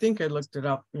 Okay, I think I looked it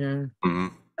up. Yeah.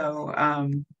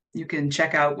 So you can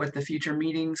check out what the future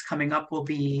meetings coming up will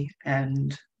be,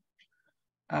 and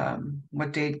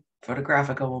what date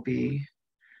Photographica will be.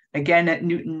 Again at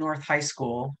Newton North High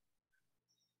School.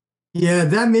 Yeah,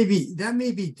 that may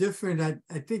be different.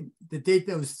 I think the date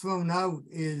that was thrown out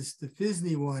is the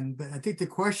PHSNE one, but I think the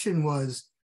question was,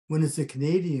 when is the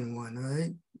Canadian one,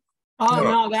 right? Oh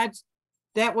no,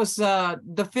 that was the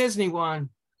PHSNE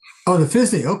one. Oh, the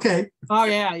PHSNE, okay. Oh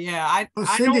yeah.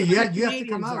 Cindy, you have to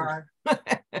come out.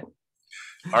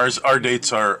 Our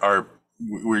dates are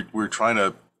we're trying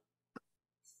to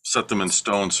set them in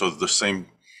stone, so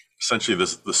essentially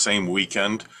the same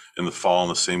weekend in the fall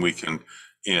and the same weekend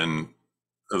in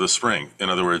the spring. In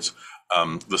other words,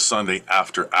 the Sunday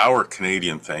after our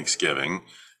Canadian Thanksgiving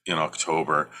in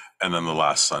October, and then the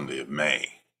last Sunday of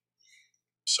May.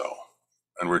 So,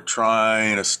 and we're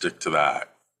trying to stick to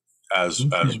that as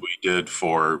we did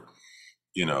for,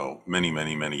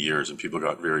 many years, and people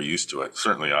got very used to it.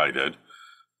 Certainly I did.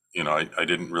 I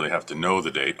didn't really have to know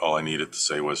the date. All I needed to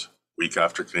say was, week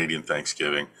after Canadian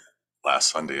Thanksgiving,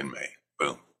 last Sunday in May.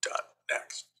 Boom, done,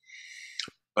 next.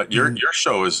 But your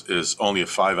show is only a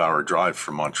 5-hour drive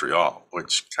from Montreal,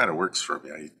 which kind of works for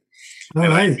me. All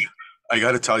right. I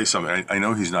got to tell you something. I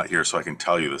know he's not here, so I can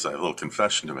tell you this. I have a little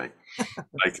confession to make.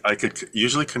 I could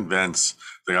usually convince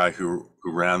the guy who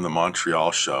ran the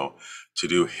Montreal show to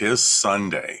do his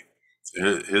Sunday,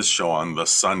 his show on the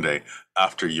Sunday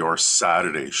after your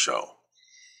Saturday show.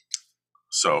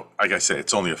 So, like I say,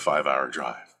 it's only a 5-hour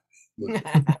drive.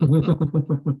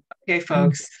 Okay,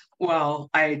 folks. Well,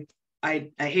 I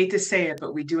hate to say it,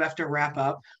 but we do have to wrap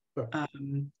up. Sure.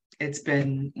 It's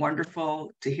been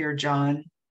wonderful to hear John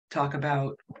talk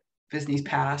about PHSNE's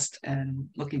past and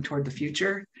looking toward the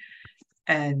future.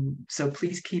 And so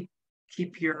please keep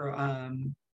your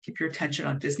attention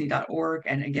on PHSNE.org.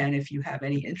 And again, if you have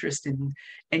any interest in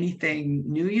anything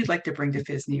new you'd like to bring to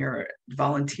PHSNE or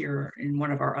volunteer in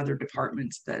one of our other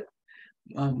departments that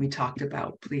we talked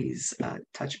about, please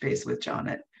touch base with John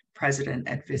at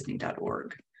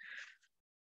president@PHSNE.org.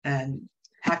 And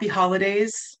happy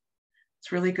holidays.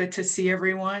 It's really good to see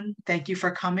everyone. Thank you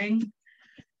for coming.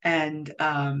 And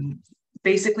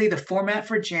basically the format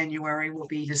for January will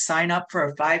be to sign up for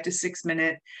a 5 to 6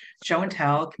 minute show and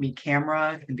tell. It can be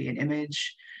camera, it can be an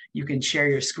image. You can share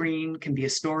your screen, can be a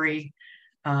story,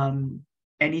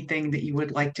 anything that you would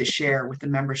like to share with the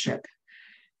membership.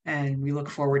 And we look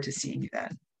forward to seeing you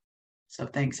then. So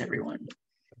thanks everyone.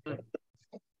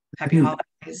 Happy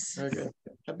holidays. Very good.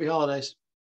 Happy holidays.